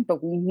pipeline,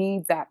 but we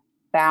need that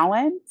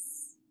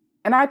balance.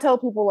 And I tell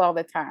people all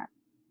the time,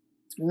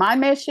 my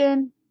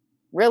mission,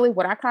 really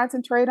what I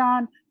concentrate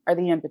on are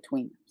the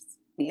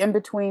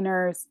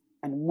in-betweeners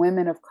and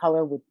women of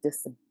color with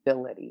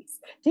disabilities.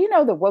 Do you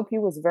know that Woke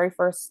U was the very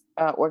first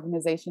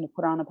organization to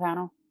put on a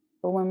panel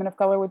for women of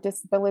color with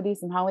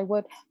disabilities in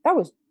Hollywood? That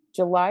was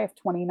July of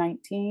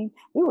 2019.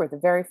 We were the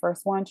very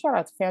first one. Shout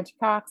out to Fancy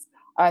Cox.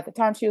 At the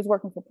time she was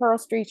working for Pearl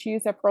Street, she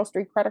used that Pearl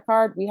Street credit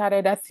card. We had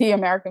it at the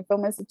American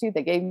Film Institute.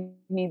 They gave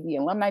me the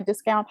alumni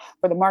discount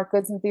for the Mark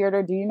Goodson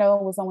Theater. Do you know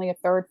it was only a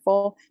third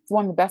full? It's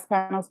one of the best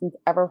panels we've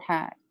ever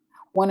had.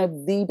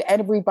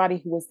 Everybody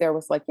who was there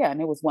was like, yeah,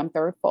 and it was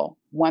 1/3 full,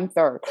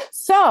 1/3.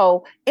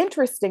 So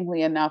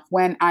interestingly enough,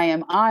 when I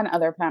am on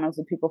other panels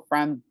with people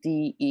from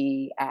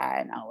DE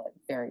and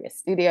various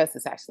studios,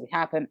 this actually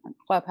happened on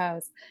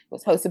Clubhouse. It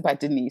was hosted by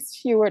Denise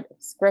Stewart, it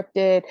was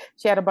scripted.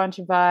 She had a bunch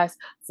of us.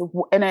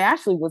 And it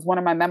actually was one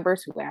of my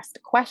members who asked a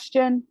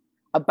question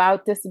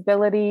about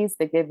disabilities.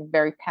 They gave a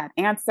very pat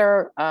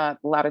answer. A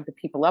lot of the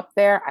people up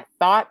there, I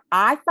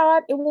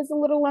thought it was a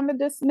little on the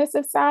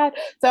dismissive side.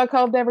 So I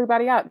called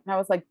everybody out and I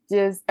was like,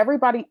 does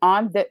everybody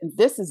on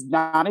this is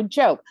not a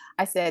joke.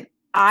 I said,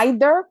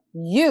 either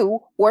you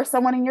or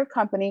someone in your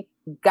company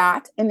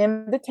got an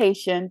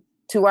invitation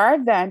to our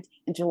event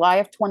in July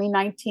of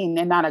 2019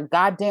 and not a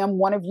goddamn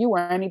one of you or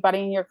anybody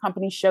in your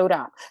company showed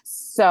up.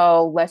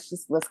 So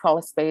let's call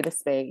a spade a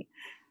spade.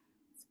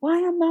 Why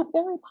I'm not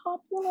very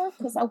popular?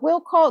 Because I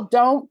will call.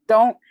 Don't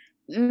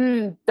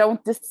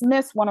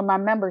dismiss one of my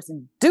members,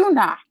 and do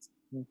not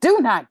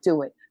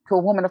do it to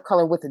a woman of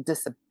color with a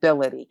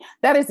disability.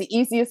 That is the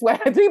easiest way.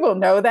 People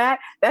know that.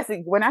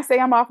 When I say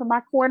I'm off in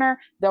my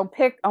corner, don't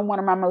pick on one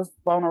of my most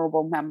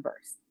vulnerable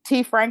members.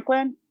 T.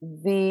 Franklin,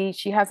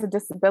 she has a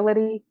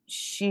disability.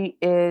 She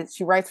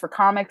writes for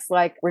comics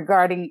like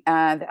regarding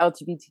the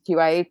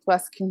LGBTQIA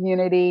plus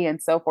community and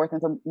so forth,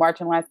 and some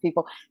marginalized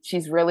people.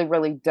 She's really,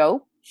 really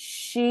dope.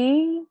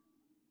 She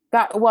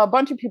got, a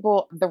bunch of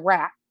people, the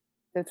Wrap,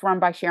 that's run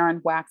by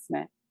Sharon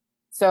Waxman.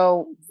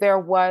 So there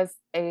was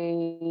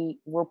a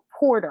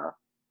reporter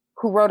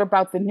who wrote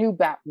about the new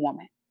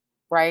Batwoman,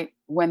 right?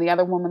 When the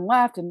other woman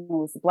left and it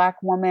was a Black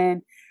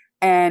woman,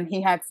 and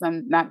he had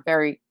some not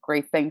very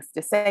great things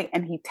to say,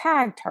 and he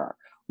tagged her,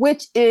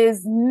 which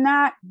is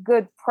not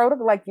good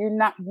protocol. Like you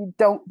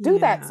don't do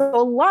that. So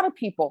a lot of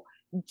people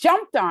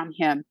jumped on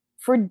him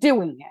for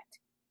doing it.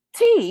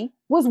 T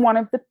was one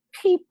of the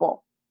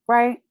people.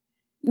 Right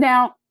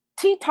now,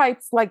 T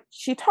types like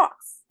she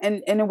talks,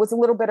 and it was a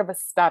little bit of a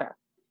stutter.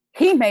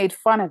 He made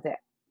fun of it.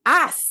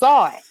 I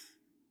saw it.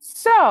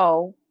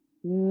 So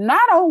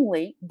not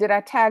only did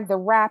I tag the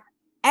Wrap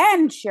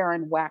and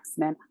Sharon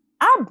Waxman,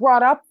 I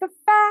brought up the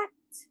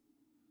fact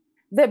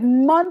that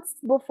months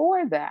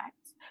before that,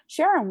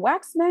 Sharon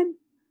Waxman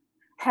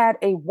had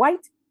a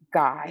white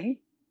guy.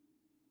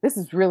 This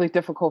is really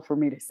difficult for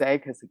me to say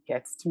because it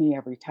gets to me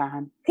every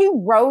time. He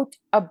wrote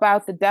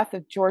about the death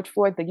of George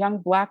Floyd, the young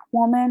Black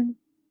woman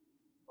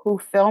who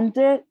filmed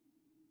it,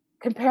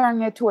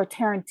 comparing it to a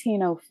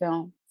Tarantino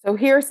film. So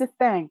here's the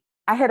thing.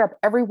 I hit up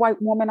every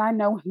white woman I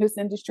know in this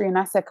industry and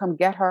I said, come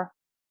get her.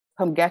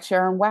 Come get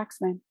Sharon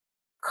Waxman.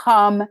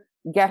 Come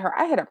get her.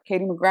 I hit up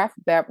Katie McGrath,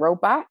 that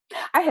robot.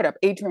 I hit up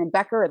Adrienne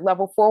Becker at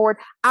Level Forward.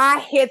 I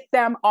hit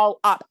them all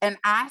up and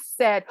I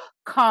said,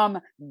 come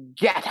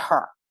get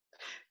her.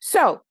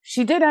 So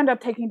she did end up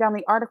taking down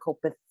the article,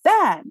 but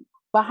then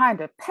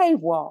behind a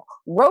paywall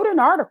wrote an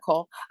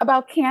article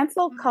about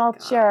cancel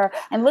culture.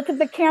 And look at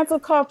the cancel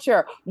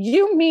culture.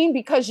 You mean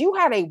because you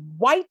had a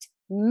white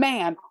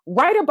man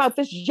write about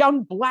this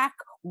young Black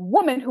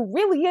woman who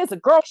really is a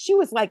girl. She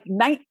was like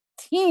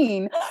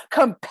 19,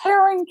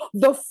 comparing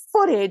the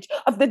footage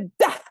of the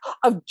death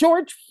of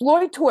George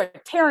Floyd to a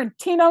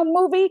Tarantino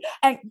movie.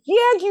 And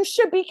yeah, you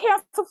should be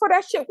canceled for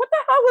that shit. What the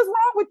hell is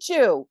wrong with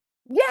you?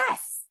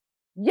 Yes.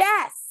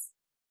 Yes.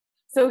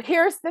 So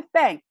here's the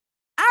thing.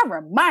 I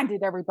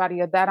reminded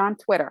everybody of that on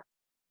Twitter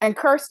and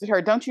cursed at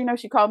her. Don't you know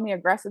she called me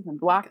aggressive and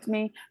blocked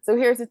me? So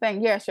here's the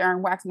thing. Yeah,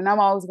 Sharon Waxman, I'm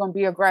always going to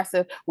be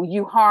aggressive when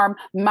you harm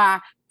my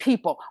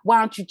people. Why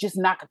don't you just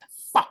knock it the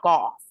fuck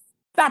off?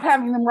 Stop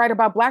having them write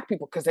about Black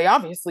people because they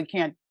obviously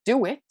can't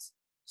do it.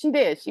 She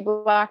did. She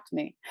blocked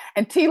me.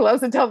 And T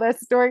loves to tell that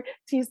story.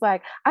 T's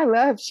like, I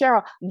love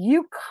Cheryl.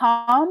 You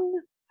come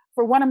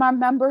for one of my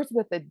members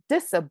with a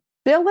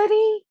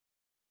disability?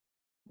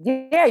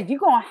 Yeah, you're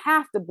going to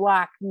have to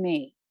block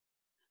me.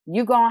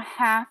 You're going to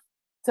have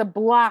to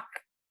block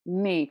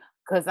me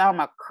because I'm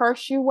going to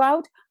curse you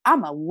out.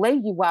 I'm going to lay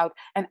you out.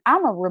 And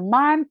I'm going to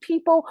remind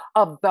people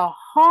of the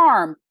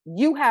harm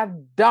you have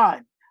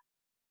done.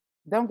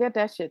 Don't get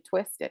that shit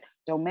twisted.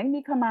 Don't make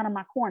me come out of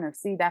my corner.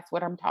 See, that's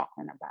what I'm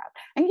talking about.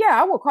 And yeah,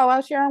 I will call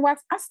out Sharon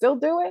Wax. I still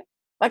do it.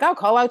 Like I'll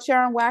call out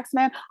Sharon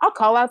Waxman. I'll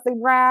call out the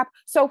rap,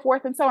 so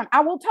forth and so on.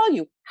 I will tell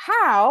you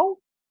how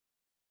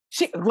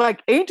she,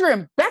 like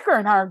Adrienne Becker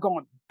and I are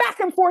going back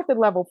and forth at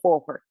Level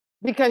Forward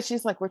because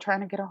she's like,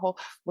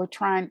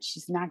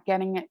 she's not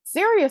getting it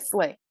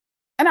seriously.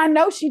 And I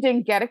know she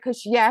didn't get it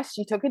because yes,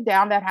 she took it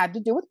down. That had to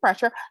do with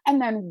pressure and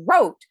then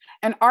wrote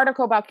an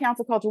article about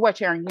cancel culture. What,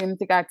 Sharon? You didn't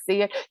think I'd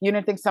see it? You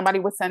didn't think somebody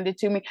would send it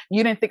to me?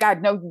 You didn't think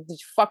I'd know the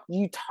fuck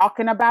you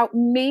talking about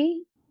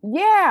me?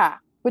 Yeah,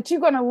 but you're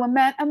going to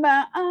lament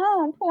about,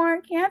 oh, poor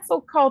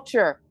cancel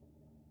culture.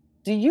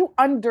 Do you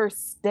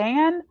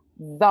understand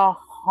the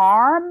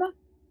harm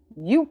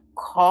you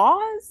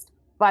caused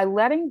by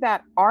letting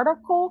that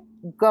article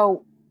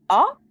go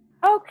up?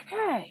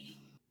 Okay.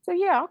 So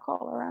yeah, I'll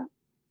call her out.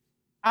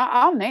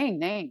 I'll name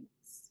names.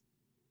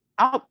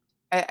 I'll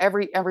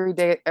every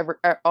day,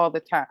 all the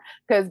time.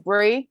 Because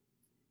Brie,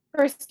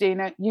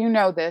 Christina, you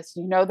know this.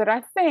 You know that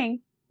I think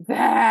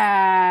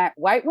that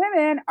white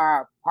women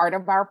are part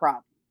of our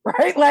problem,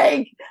 right?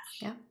 Like,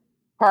 yeah.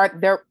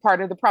 They're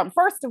part of the problem.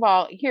 First of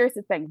all, here's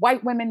the thing.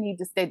 White women need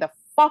to stay the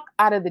fuck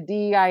out of the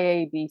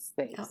DEIAB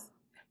space. Oh.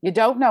 You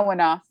don't know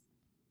enough.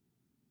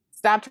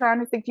 Stop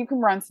trying to think you can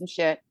run some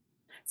shit.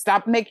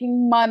 Stop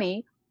making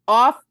money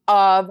off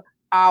of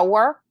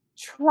our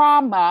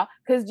trauma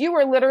because you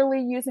were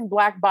literally using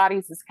Black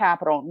bodies as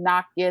capital.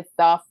 Knock it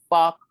the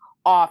fuck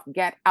off.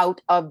 Get out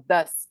of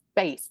the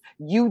space.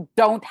 You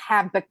don't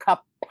have the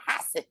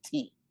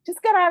capacity.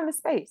 Just get out of the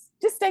space.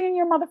 Just stay in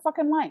your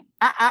motherfucking lane.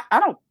 I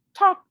don't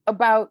talk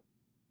about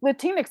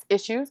Latinx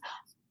issues,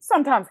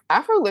 sometimes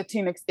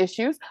Afro-Latinx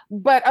issues,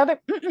 but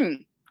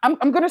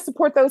I'm going to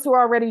support those who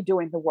are already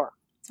doing the work.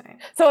 Right.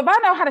 So if I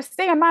know how to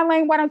stay in my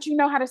lane, why don't you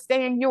know how to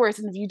stay in yours?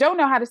 And if you don't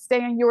know how to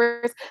stay in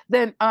yours,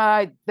 then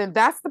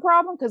that's the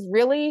problem. Because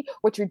really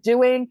what you're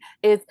doing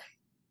is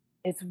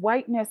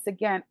whiteness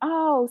again.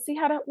 Oh, see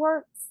how that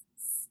works?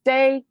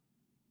 Stay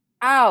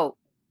out.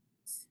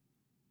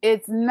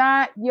 It's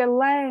not your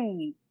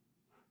lane.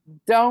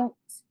 Don't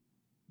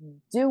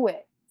do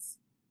it.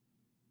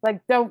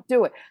 Like, don't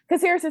do it.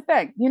 Because here's the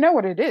thing. You know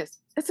what it is.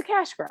 It's a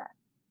cash grab.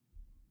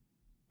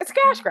 It's a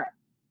cash grab.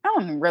 I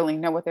don't really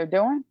know what they're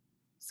doing.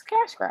 It's a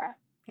cash grab.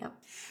 Yeah.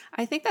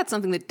 I think that's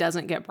something that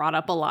doesn't get brought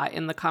up a lot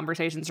in the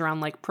conversations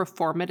around like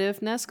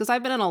performativeness, because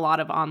I've been in a lot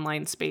of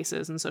online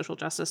spaces and social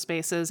justice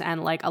spaces,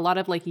 and like a lot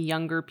of like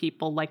younger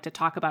people like to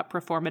talk about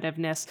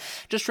performativeness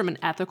just from an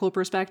ethical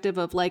perspective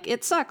of like,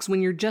 it sucks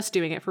when you're just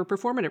doing it for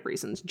performative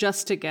reasons,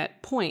 just to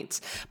get points.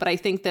 But I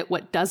think that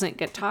what doesn't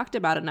get talked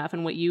about enough,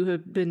 and what you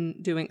have been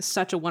doing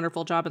such a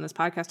wonderful job in this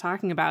podcast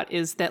talking about,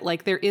 is that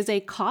like there is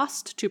a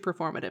cost to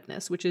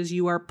performativeness, which is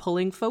you are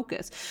pulling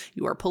focus,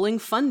 you are pulling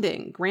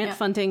funding, grant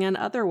funding and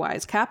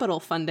otherwise, capital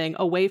funding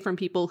away from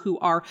people who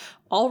are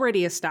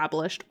already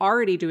established,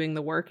 already doing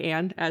the work,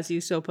 and, as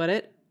you so put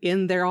it,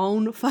 in their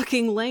own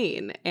fucking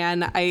lane.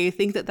 And I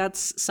think that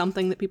that's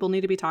something that people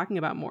need to be talking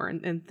about more.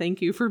 And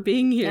thank you for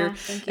being here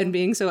and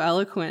being so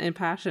eloquent and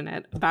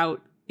passionate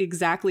about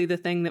exactly the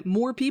thing that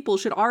more people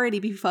should already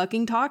be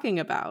fucking talking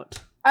about.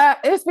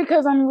 It's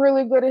because I'm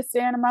really good at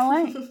staying in my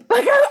lane.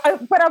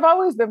 But I've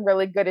always been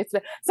really good at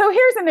it. So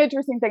here's an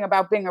interesting thing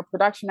about being a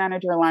production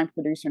manager, line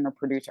producer, and a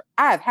producer.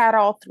 I've had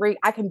all three.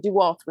 I can do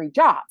all three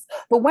jobs.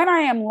 But when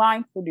I am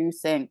line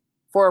producing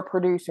for a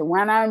producer,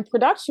 when I'm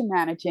production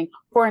managing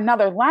for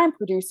another line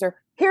producer,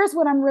 here's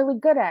what I'm really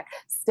good at.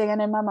 Staying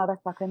in my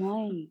motherfucking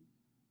lane.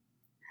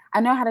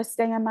 I know how to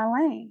stay in my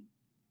lane.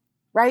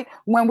 right?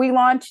 When we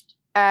launched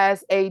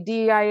as a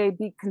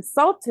DEIAB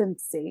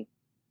consultancy,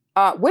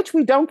 which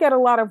we don't get a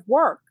lot of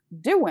work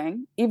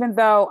doing, even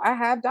though I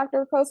have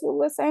Dr. Akosu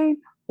Lisane,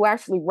 who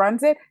actually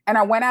runs it. And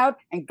I went out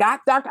and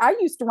got I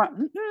used to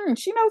run,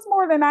 she knows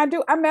more than I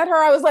do. I met her,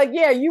 I was like,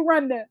 yeah, you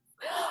run this.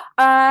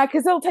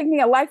 Because it'll take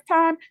me a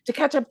lifetime to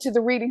catch up to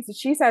the readings that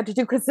she's had to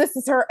do, because this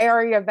is her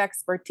area of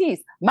expertise.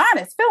 Mine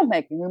is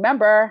filmmaking,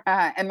 remember,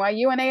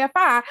 NYU and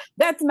AFI,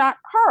 that's not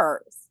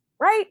hers,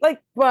 right?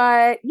 Like,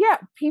 but yeah,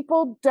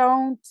 people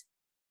don't,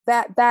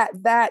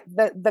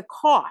 the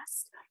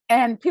cost.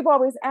 And people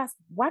always ask,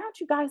 why don't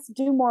you guys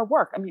do more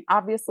work? I mean,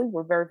 obviously,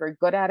 we're very, very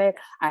good at it.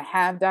 I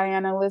have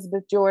Diana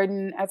Elizabeth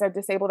Jordan as our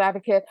disabled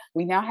advocate.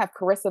 We now have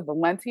Carissa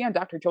Valencia and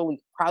Dr.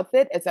 Jolie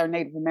Proudfit as our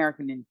Native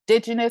American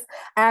Indigenous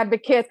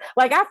advocates.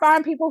 Like, I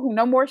find people who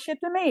know more shit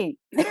than me.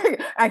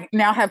 I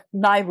now have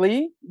Nye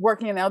Lee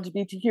working in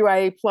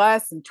LGBTQIA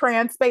plus and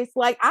trans space.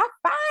 Like, I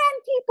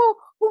find people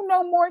who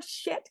know more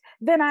shit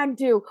than I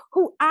do,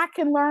 who I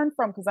can learn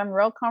from, because I'm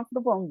real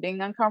comfortable in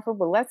being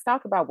uncomfortable. Let's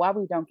talk about why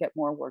we don't get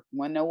more work. You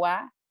want to know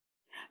why?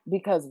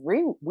 Because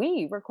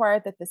we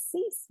require that the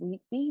C-suite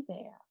be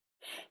there.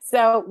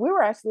 So we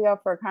were actually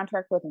up for a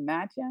contract with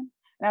Imagine.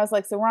 And I was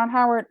like, so Ron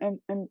Howard and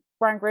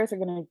Brian Grace are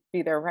going to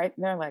be there, right?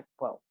 And they're like,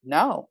 well,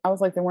 no. I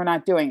was like, then we're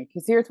not doing it,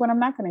 because here's what I'm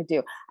not going to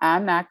do.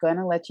 I'm not going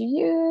to let you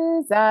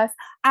use us.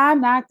 I'm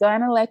not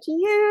going to let you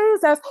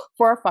use us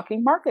for a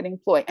fucking marketing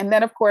ploy. And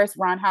then, of course,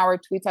 Ron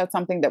Howard tweets out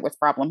something that was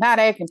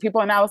problematic, and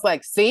I was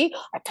like, see,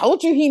 I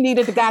told you he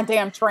needed the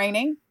goddamn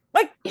training.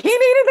 Like, he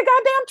needed the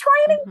goddamn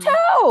training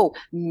too.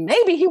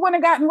 Maybe he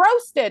wouldn't have gotten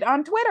roasted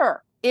on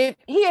Twitter if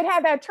he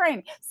had that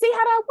training. See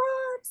how that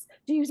works?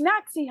 Do you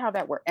not see how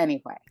that works?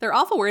 Anyway. They're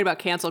awful worried about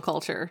cancel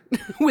culture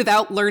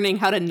without learning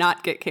how to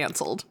not get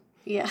canceled.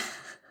 Yeah.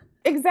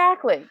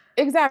 Exactly.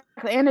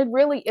 And it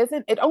really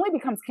isn't. It only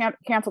becomes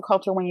cancel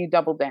culture when you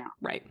double down.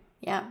 Right.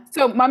 Yeah.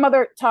 So my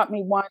mother taught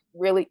me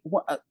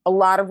a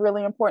lot of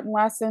really important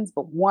lessons,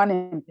 but one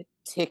in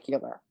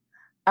particular.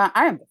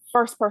 I am the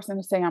first person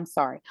to say I'm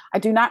sorry. I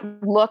do not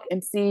look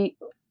and see.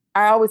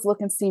 I always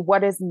look and see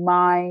what is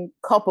my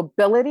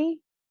culpability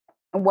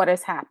and what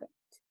has happened,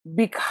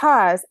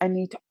 because I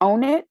need to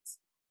own it.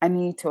 I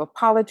need to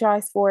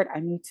apologize for it. I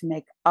need to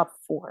make up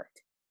for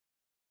it.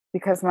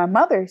 Because my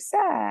mother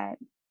said,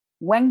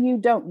 when you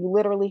don't, you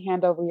literally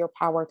hand over your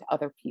power to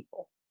other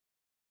people.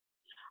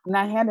 I'm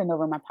not handing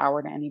over my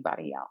power to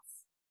anybody else.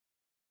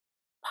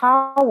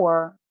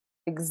 Power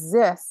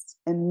exists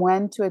in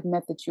when to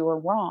admit that you are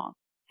wrong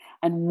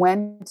and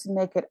when to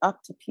make it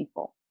up to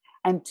people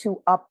and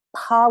to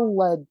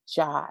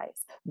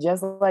apologize.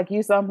 Just like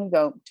you saw me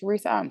go,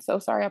 Teresa, I'm so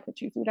sorry I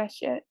put you through that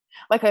shit.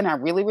 Like, and I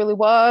really, really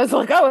was.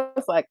 Like, I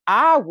was like,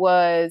 I'm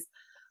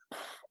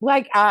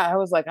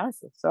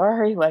so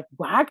sorry. Like,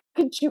 how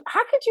could you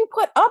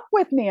put up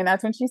with me? And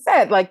that's when she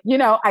said, like,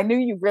 I knew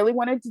you really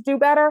wanted to do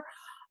better,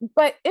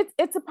 but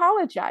it's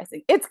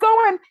apologizing. It's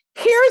going,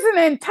 here's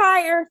an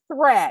entire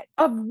thread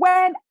of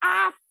when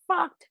I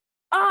fucked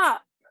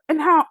up and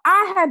how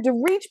I had to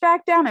reach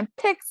back down and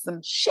pick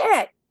some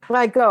shit.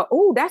 Like,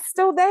 oh, that's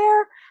still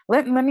there.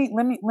 Let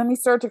me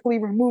surgically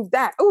remove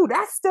that. Oh,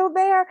 that's still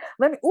there.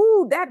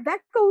 That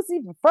goes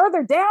even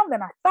further down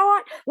than I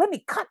thought. Let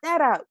me cut that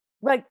out.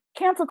 Like,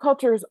 cancel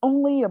culture is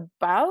only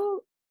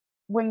about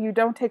when you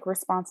don't take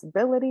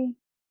responsibility,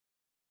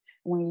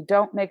 when you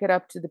don't make it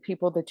up to the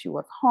people that you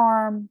have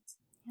harmed.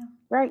 Yeah.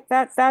 Right?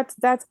 That's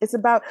it's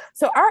about.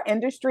 So our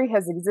industry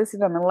has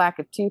existed on the lack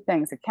of two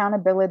things: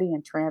 accountability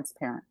and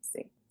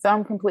transparency. So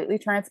I'm completely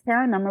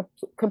transparent. I'm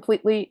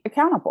completely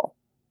accountable.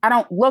 I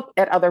don't look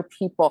at other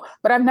people,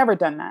 but I've never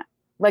done that.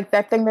 Like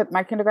that thing that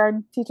my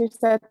kindergarten teacher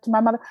said to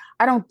my mother,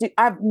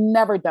 I've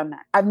never done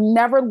that. I've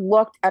never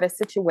looked at a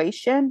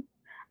situation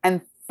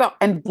and felt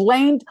and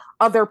blamed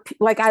other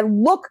people. Like, I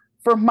look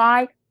for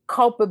my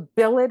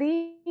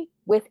culpability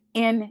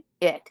within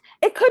it.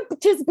 It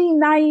could just be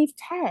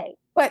naivete,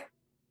 but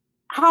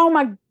how am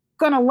I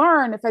going to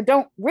learn if I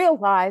don't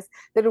realize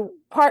that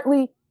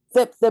partly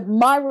that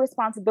my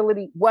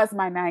responsibility was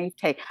my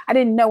naivete? I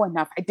didn't know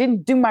enough. I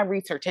didn't do my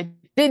research. I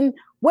didn't,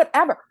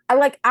 whatever.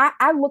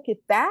 I look at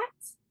that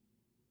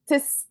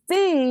to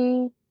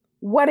see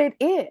what it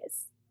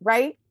is,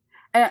 right?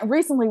 And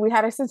recently we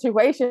had a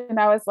situation,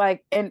 I was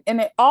like, and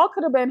it all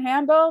could have been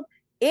handled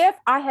if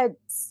I had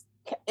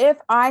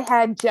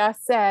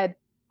just said,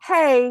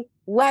 hey,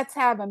 let's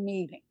have a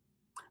meeting.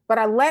 But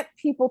I let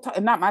people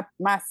talk, not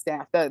my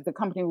staff, the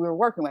company we were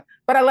working with,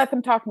 but I let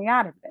them talk me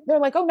out of it. They're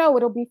like, oh no,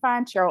 it'll be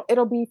fine, Cheryl.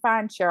 It'll be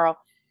fine, Cheryl.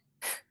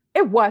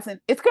 It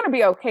wasn't. It's going to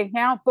be okay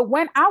now. But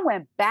when I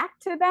went back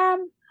to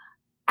them,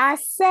 I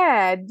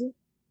said,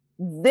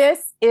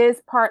 this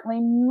is partly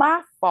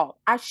my fault.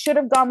 I should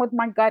have gone with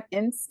my gut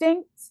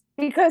instinct,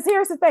 because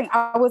here's the thing.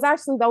 I was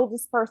actually the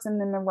oldest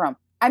person in the room.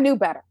 I knew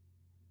better.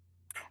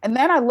 And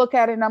then I look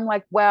at it and I'm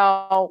like,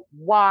 well,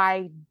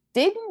 why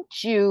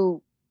didn't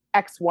you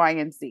X, Y,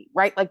 and Z,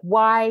 right? Like,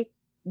 why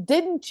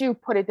didn't you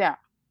put it down?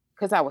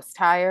 Because I was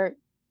tired,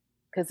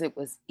 because it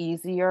was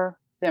easier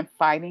than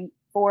fighting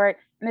for it.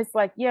 And it's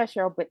like, yeah,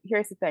 Cheryl, but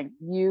here's the thing.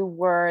 You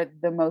were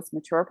the most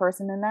mature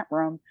person in that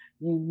room.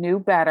 You knew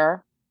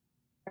better.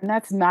 And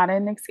that's not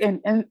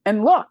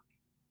and look,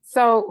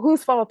 so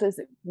whose fault is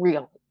it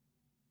really?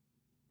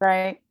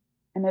 Right.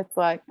 And it's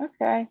like,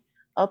 okay,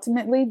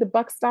 ultimately the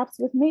buck stops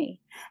with me.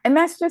 And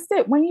that's just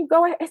it. When you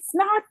go, it's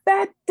not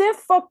that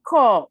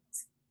difficult.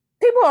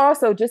 People are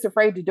also just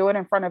afraid to do it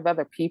in front of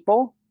other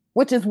people,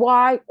 which is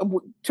why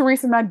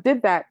Teresa and I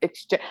did that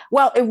exchange.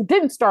 Well, it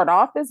didn't start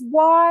off as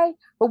why,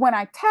 but when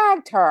I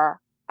tagged her,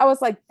 I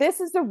was like, this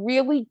is a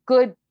really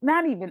good,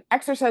 not even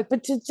exercise,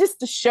 but just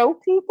to show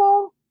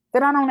people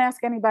that I don't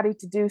ask anybody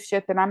to do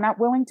shit that I'm not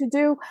willing to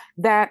do,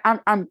 that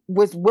I'm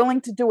was willing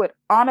to do it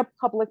on a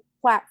public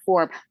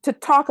platform, to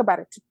talk about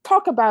it, to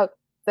talk about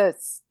the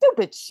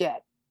stupid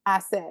shit I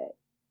said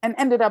and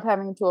ended up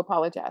having to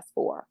apologize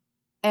for.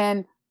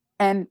 And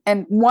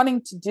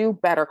wanting to do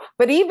better.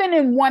 But even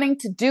in wanting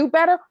to do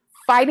better,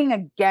 fighting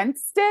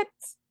against it,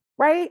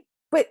 right?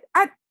 But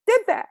I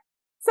did that.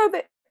 So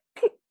that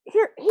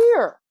here,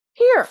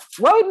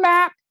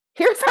 roadmap,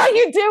 here's how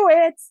you do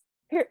it.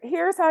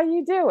 Here's how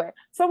you do it.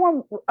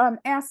 Someone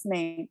asked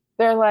me,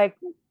 they're like,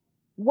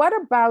 what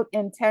about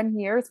in 10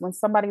 years when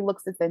somebody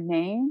looks at the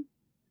name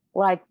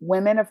like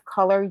Women of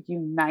Color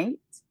Unite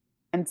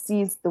and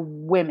sees the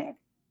women,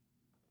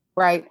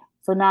 right?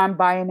 For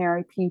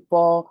non-binary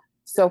people,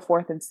 so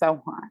forth and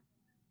so on.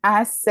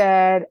 I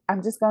said,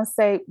 I'm just going to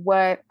say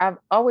what I've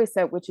always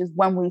said, which is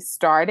when we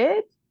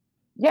started,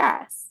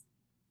 yes,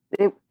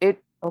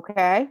 it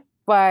okay,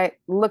 but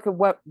look at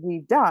what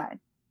we've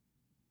done,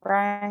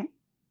 right?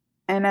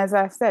 And as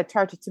I said,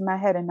 charge it to my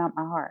head and not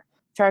my heart.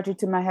 Charge it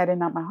to my head and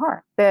not my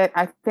heart. That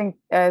I think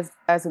as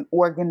an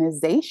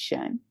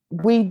organization,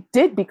 we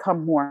did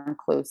become more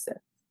inclusive,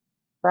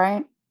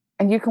 right?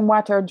 And you can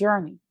watch our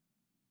journey.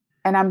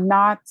 And I'm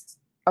not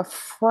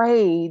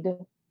afraid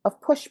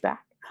of pushback.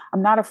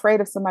 I'm not afraid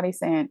of somebody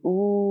saying,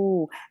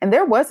 ooh. And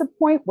there was a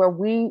point where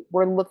we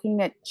were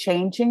looking at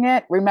changing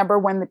it. Remember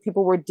when the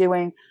people were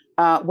doing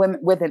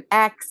with an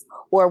X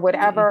or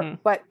whatever. Mm-hmm.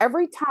 But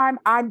every time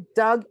I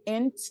dug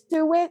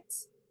into it,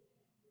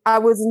 I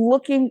was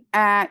looking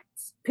at,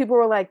 people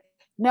were like,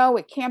 no,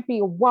 it can't be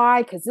a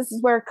Y because this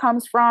is where it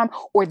comes from.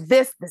 Or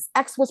this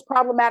X was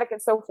problematic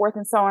and so forth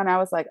and so on. I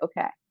was like,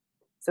 okay,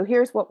 so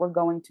here's what we're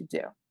going to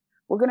do.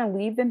 We're going to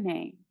leave the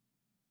name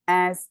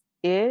as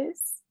is.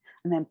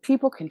 And then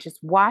people can just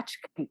watch,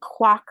 can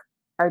clock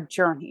our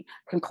journey,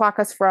 can clock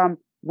us from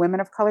Women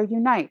of Color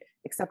Unite,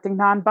 accepting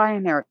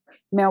non-binary,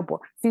 male,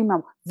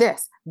 female,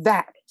 this,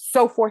 that,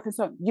 so forth and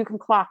so on. You can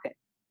clock it.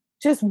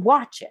 Just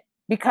watch it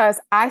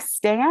because I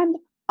stand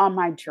on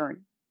my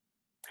journey.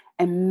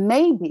 And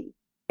maybe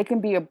it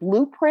can be a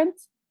blueprint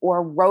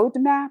or a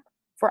roadmap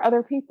for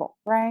other people,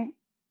 right?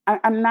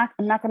 I'm not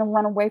going to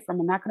run away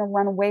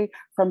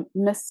from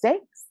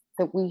mistakes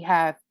that we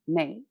have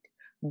made.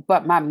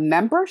 But my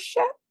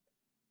membership,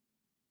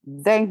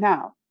 they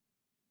know.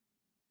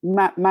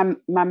 My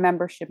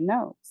membership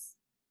knows.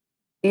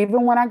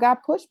 Even when I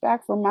got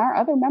pushback from our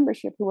other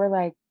membership who were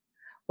like,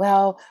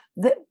 well,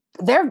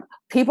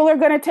 people are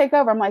going to take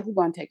over. I'm like, who's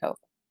going to take over?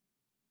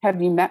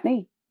 Have you met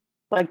me?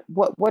 Like,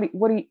 who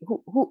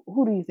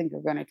do you think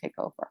are going to take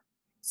over?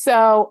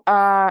 So,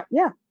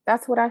 yeah,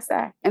 that's what I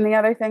say. And the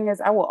other thing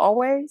is I will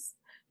always,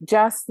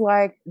 just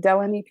like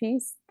Delaney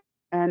Peace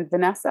and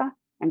Vanessa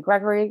and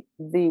Gregory,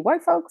 the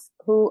white folks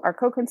who are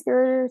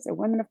co-conspirators and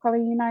Women of Color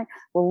Unite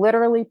will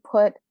literally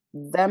put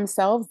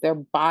themselves, their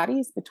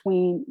bodies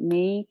between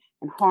me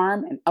and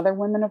harm and other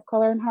women of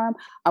color and harm.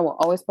 I will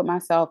always put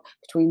myself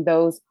between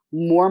those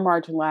more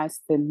marginalized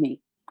than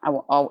me. I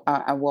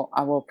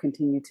will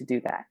continue to do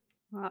that.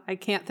 Well, I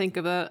can't think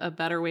of a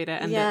better way to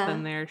end it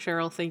than there.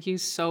 Cheryl, thank you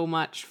so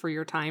much for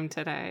your time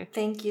today.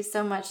 Thank you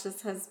so much.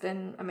 This has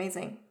been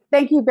amazing.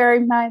 Thank you very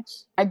much.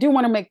 I do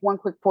want to make one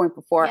quick point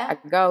before I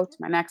go to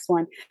my next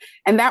one.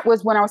 And that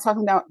was when I was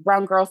talking about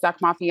Brown Girls, Doc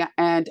Mafia,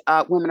 and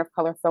Women of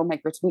Color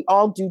filmmakers. We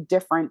all do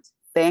different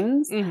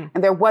things. Mm-hmm.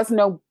 And there was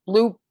no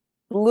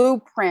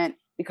blueprint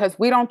because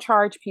we don't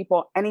charge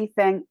people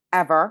anything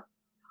ever.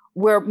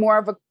 We're more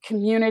of a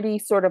community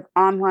sort of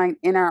online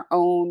in our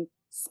own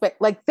space.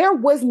 Like there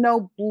was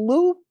no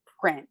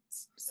blueprint.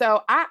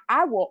 So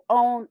I will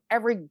own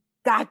every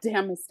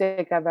goddamn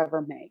mistake I've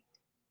ever made.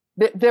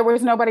 There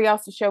was nobody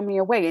else to show me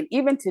a way. And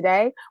even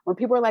today, when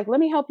people are like, let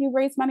me help you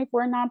raise money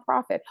for a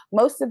nonprofit,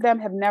 most of them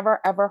have never,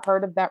 ever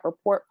heard of that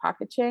report,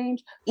 Pocket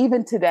Change.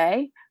 Even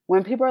today,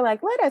 when people are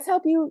like, let us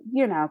help you,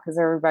 because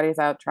everybody's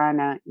out trying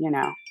to,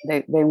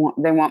 they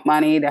want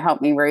money to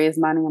help me raise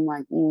money. I'm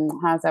like,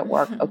 how does that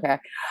work? Okay.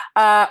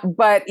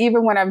 But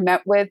even when I've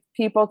met with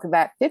people, because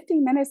that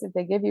 15 minutes that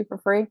they give you for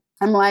free,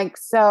 I'm like,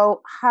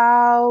 so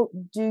how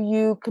do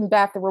you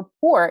combat the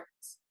report?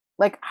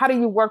 Like, how do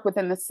you work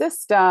within the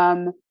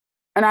system?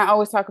 And I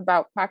always talk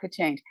about Pocket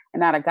Change,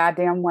 and not a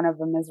goddamn one of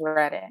them has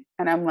read it.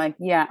 And I'm like,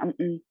 yeah,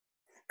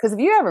 because if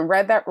you haven't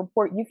read that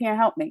report, you can't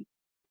help me.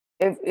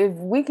 If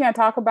we can't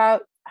talk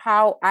about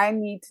how I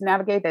need to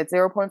navigate that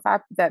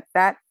 0.5,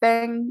 that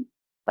thing,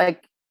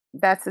 like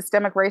that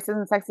systemic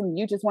racism, sexism.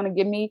 You just want to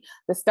give me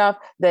the stuff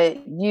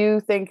that you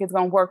think is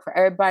going to work for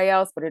everybody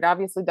else, but it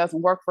obviously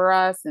doesn't work for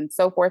us, and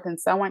so forth and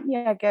so on.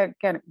 Yeah, get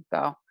it,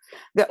 go.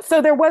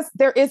 So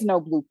there is no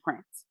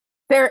blueprint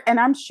there, and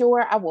I'm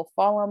sure I will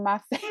fall on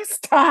my face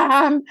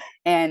time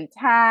and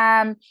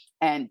time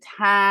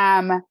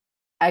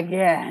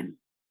again,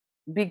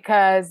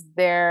 because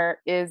there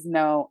is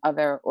no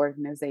other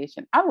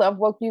organization. I love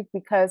Woke Youth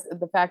because of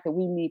the fact that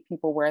we meet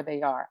people where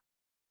they are.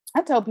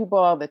 I tell people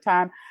all the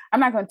time, I'm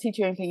not going to teach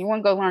you anything. You want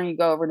to go learn, you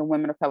go over to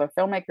Women of Color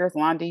Filmmakers.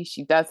 Londi,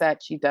 she does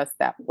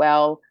that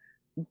well.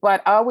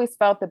 But I always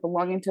felt that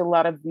belonging to a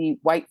lot of the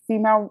white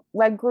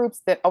female-led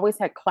groups that always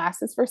had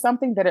classes for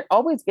something, that it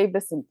always gave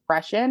this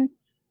impression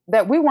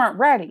that we weren't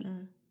ready.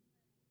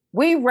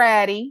 We're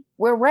ready.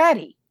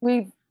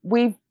 We've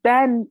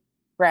been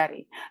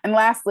ready. And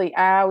lastly,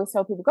 I always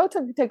tell people,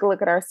 take a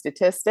look at our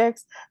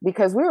statistics,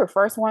 because we were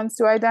first ones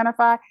to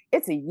identify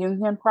it's a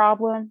union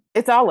problem.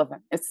 It's all of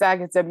them. It's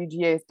SAG, it's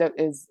WGA,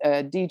 it's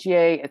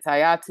DGA, it's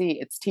IATSE,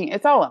 it's TEAM,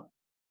 it's all of them.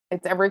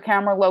 It's every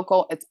camera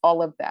local. It's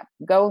all of them.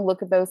 Go and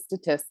look at those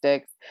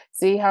statistics,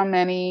 see how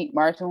many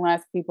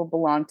marginalized people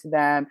belong to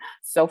them,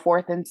 so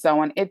forth and so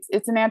on.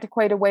 It's an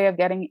antiquated way of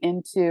getting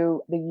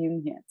into the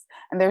unions.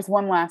 And there's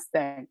one last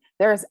thing.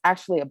 There is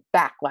actually a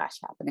backlash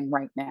happening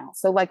right now.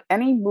 So like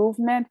any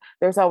movement,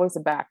 there's always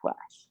a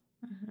backlash.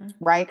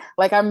 Right?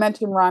 Like I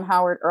mentioned Ron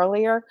Howard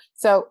earlier.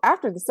 So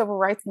after the civil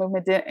rights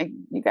movement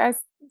you guys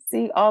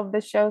see all of the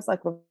shows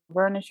like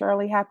Laverne and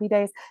Shirley, Happy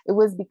Days, it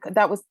was because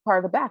that was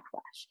part of the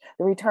backlash,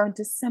 the return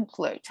to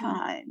simpler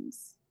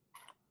times,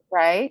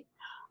 right?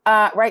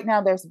 Right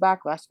now there's a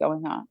backlash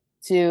going on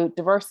to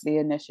diversity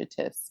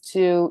initiatives,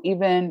 to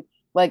even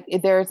like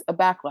there's a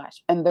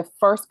backlash. And the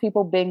first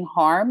people being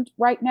harmed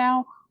right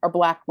now are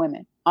Black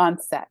women on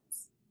sets.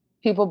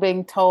 People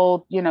being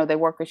told, they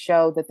work a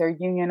show that their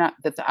union,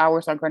 that the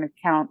hours aren't going to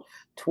count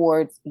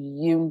towards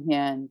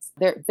unions.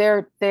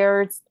 There's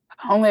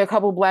only a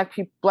couple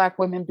Black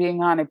women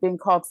being on it, being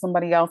called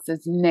somebody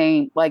else's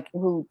name, like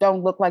who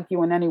don't look like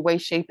you in any way,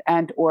 shape,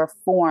 and or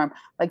form.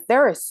 Like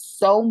there is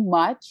so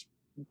much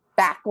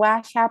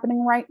backlash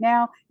happening right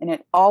now, and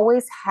it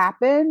always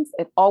happens.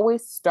 It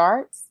always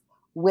starts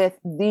with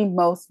the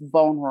most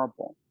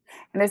vulnerable,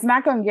 and it's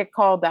not going to get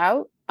called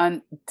out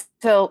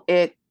until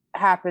it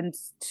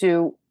happens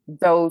to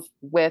those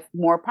with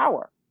more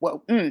power,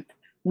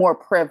 more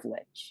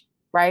privilege,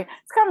 right?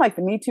 It's kind of like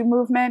the Me Too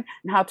movement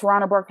and how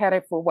Tarana Burke had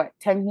it for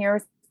 10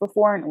 years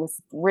before, and it was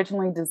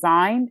originally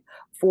designed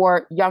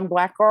for young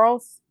Black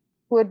girls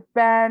who had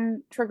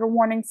been trigger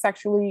warning,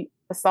 sexually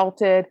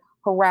assaulted,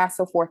 harassed,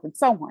 so forth and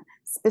so on,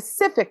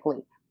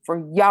 specifically for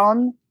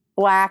young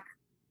Black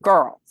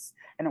girls.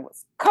 And it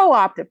was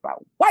co-opted by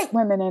white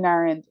women in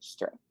our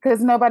industry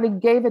because nobody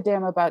gave a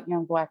damn about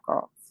young Black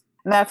girls.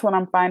 And that's what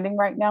I'm finding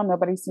right now.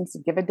 Nobody seems to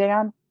give a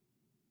damn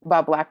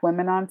about Black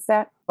women on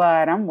set,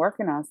 but I'm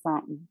working on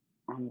something.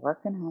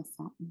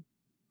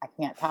 I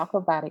can't talk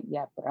about it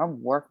yet, but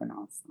I'm working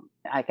on something.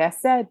 Like I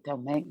said,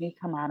 don't make me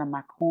come out of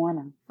my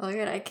corner. Oh,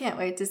 good. I can't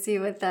wait to see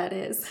what that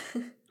is.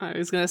 I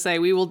was going to say,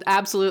 we will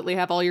absolutely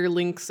have all your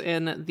links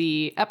in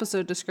the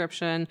episode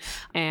description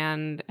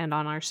and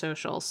on our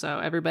socials. So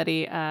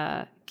everybody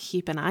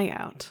keep an eye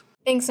out.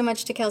 Thanks so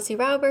much to Kelsey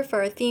Rauber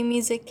for our theme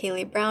music,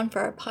 Kaylee Brown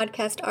for our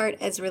podcast art,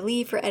 Ezra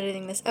Lee for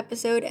editing this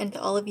episode, and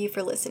to all of you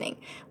for listening.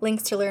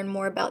 Links to learn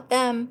more about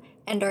them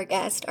and our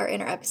guest are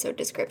in our episode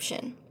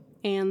description.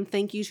 And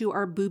thank you to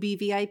our Booby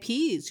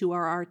VIPs, who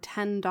are our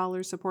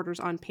 $10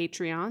 supporters on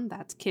Patreon.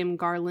 That's Kim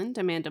Garland,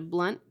 Amanda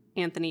Blunt,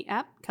 Anthony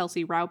Epp,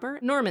 Kelsey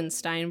Rauber, Norman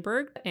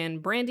Steinberg,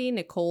 and Brandy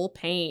Nicole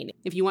Payne.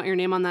 If you want your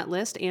name on that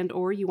list and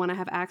or you want to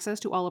have access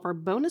to all of our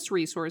bonus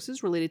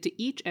resources related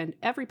to each and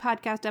every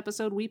podcast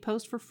episode we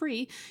post for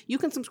free, you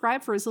can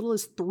subscribe for as little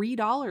as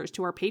 $3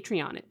 to our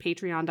Patreon at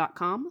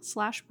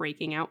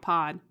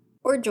patreon.com/breakingoutpod.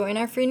 Or join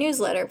our free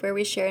newsletter where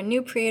we share a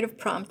new creative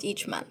prompt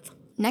each month.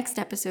 Next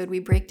episode, we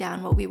break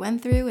down what we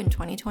went through in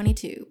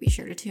 2022. Be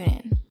sure to tune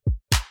in.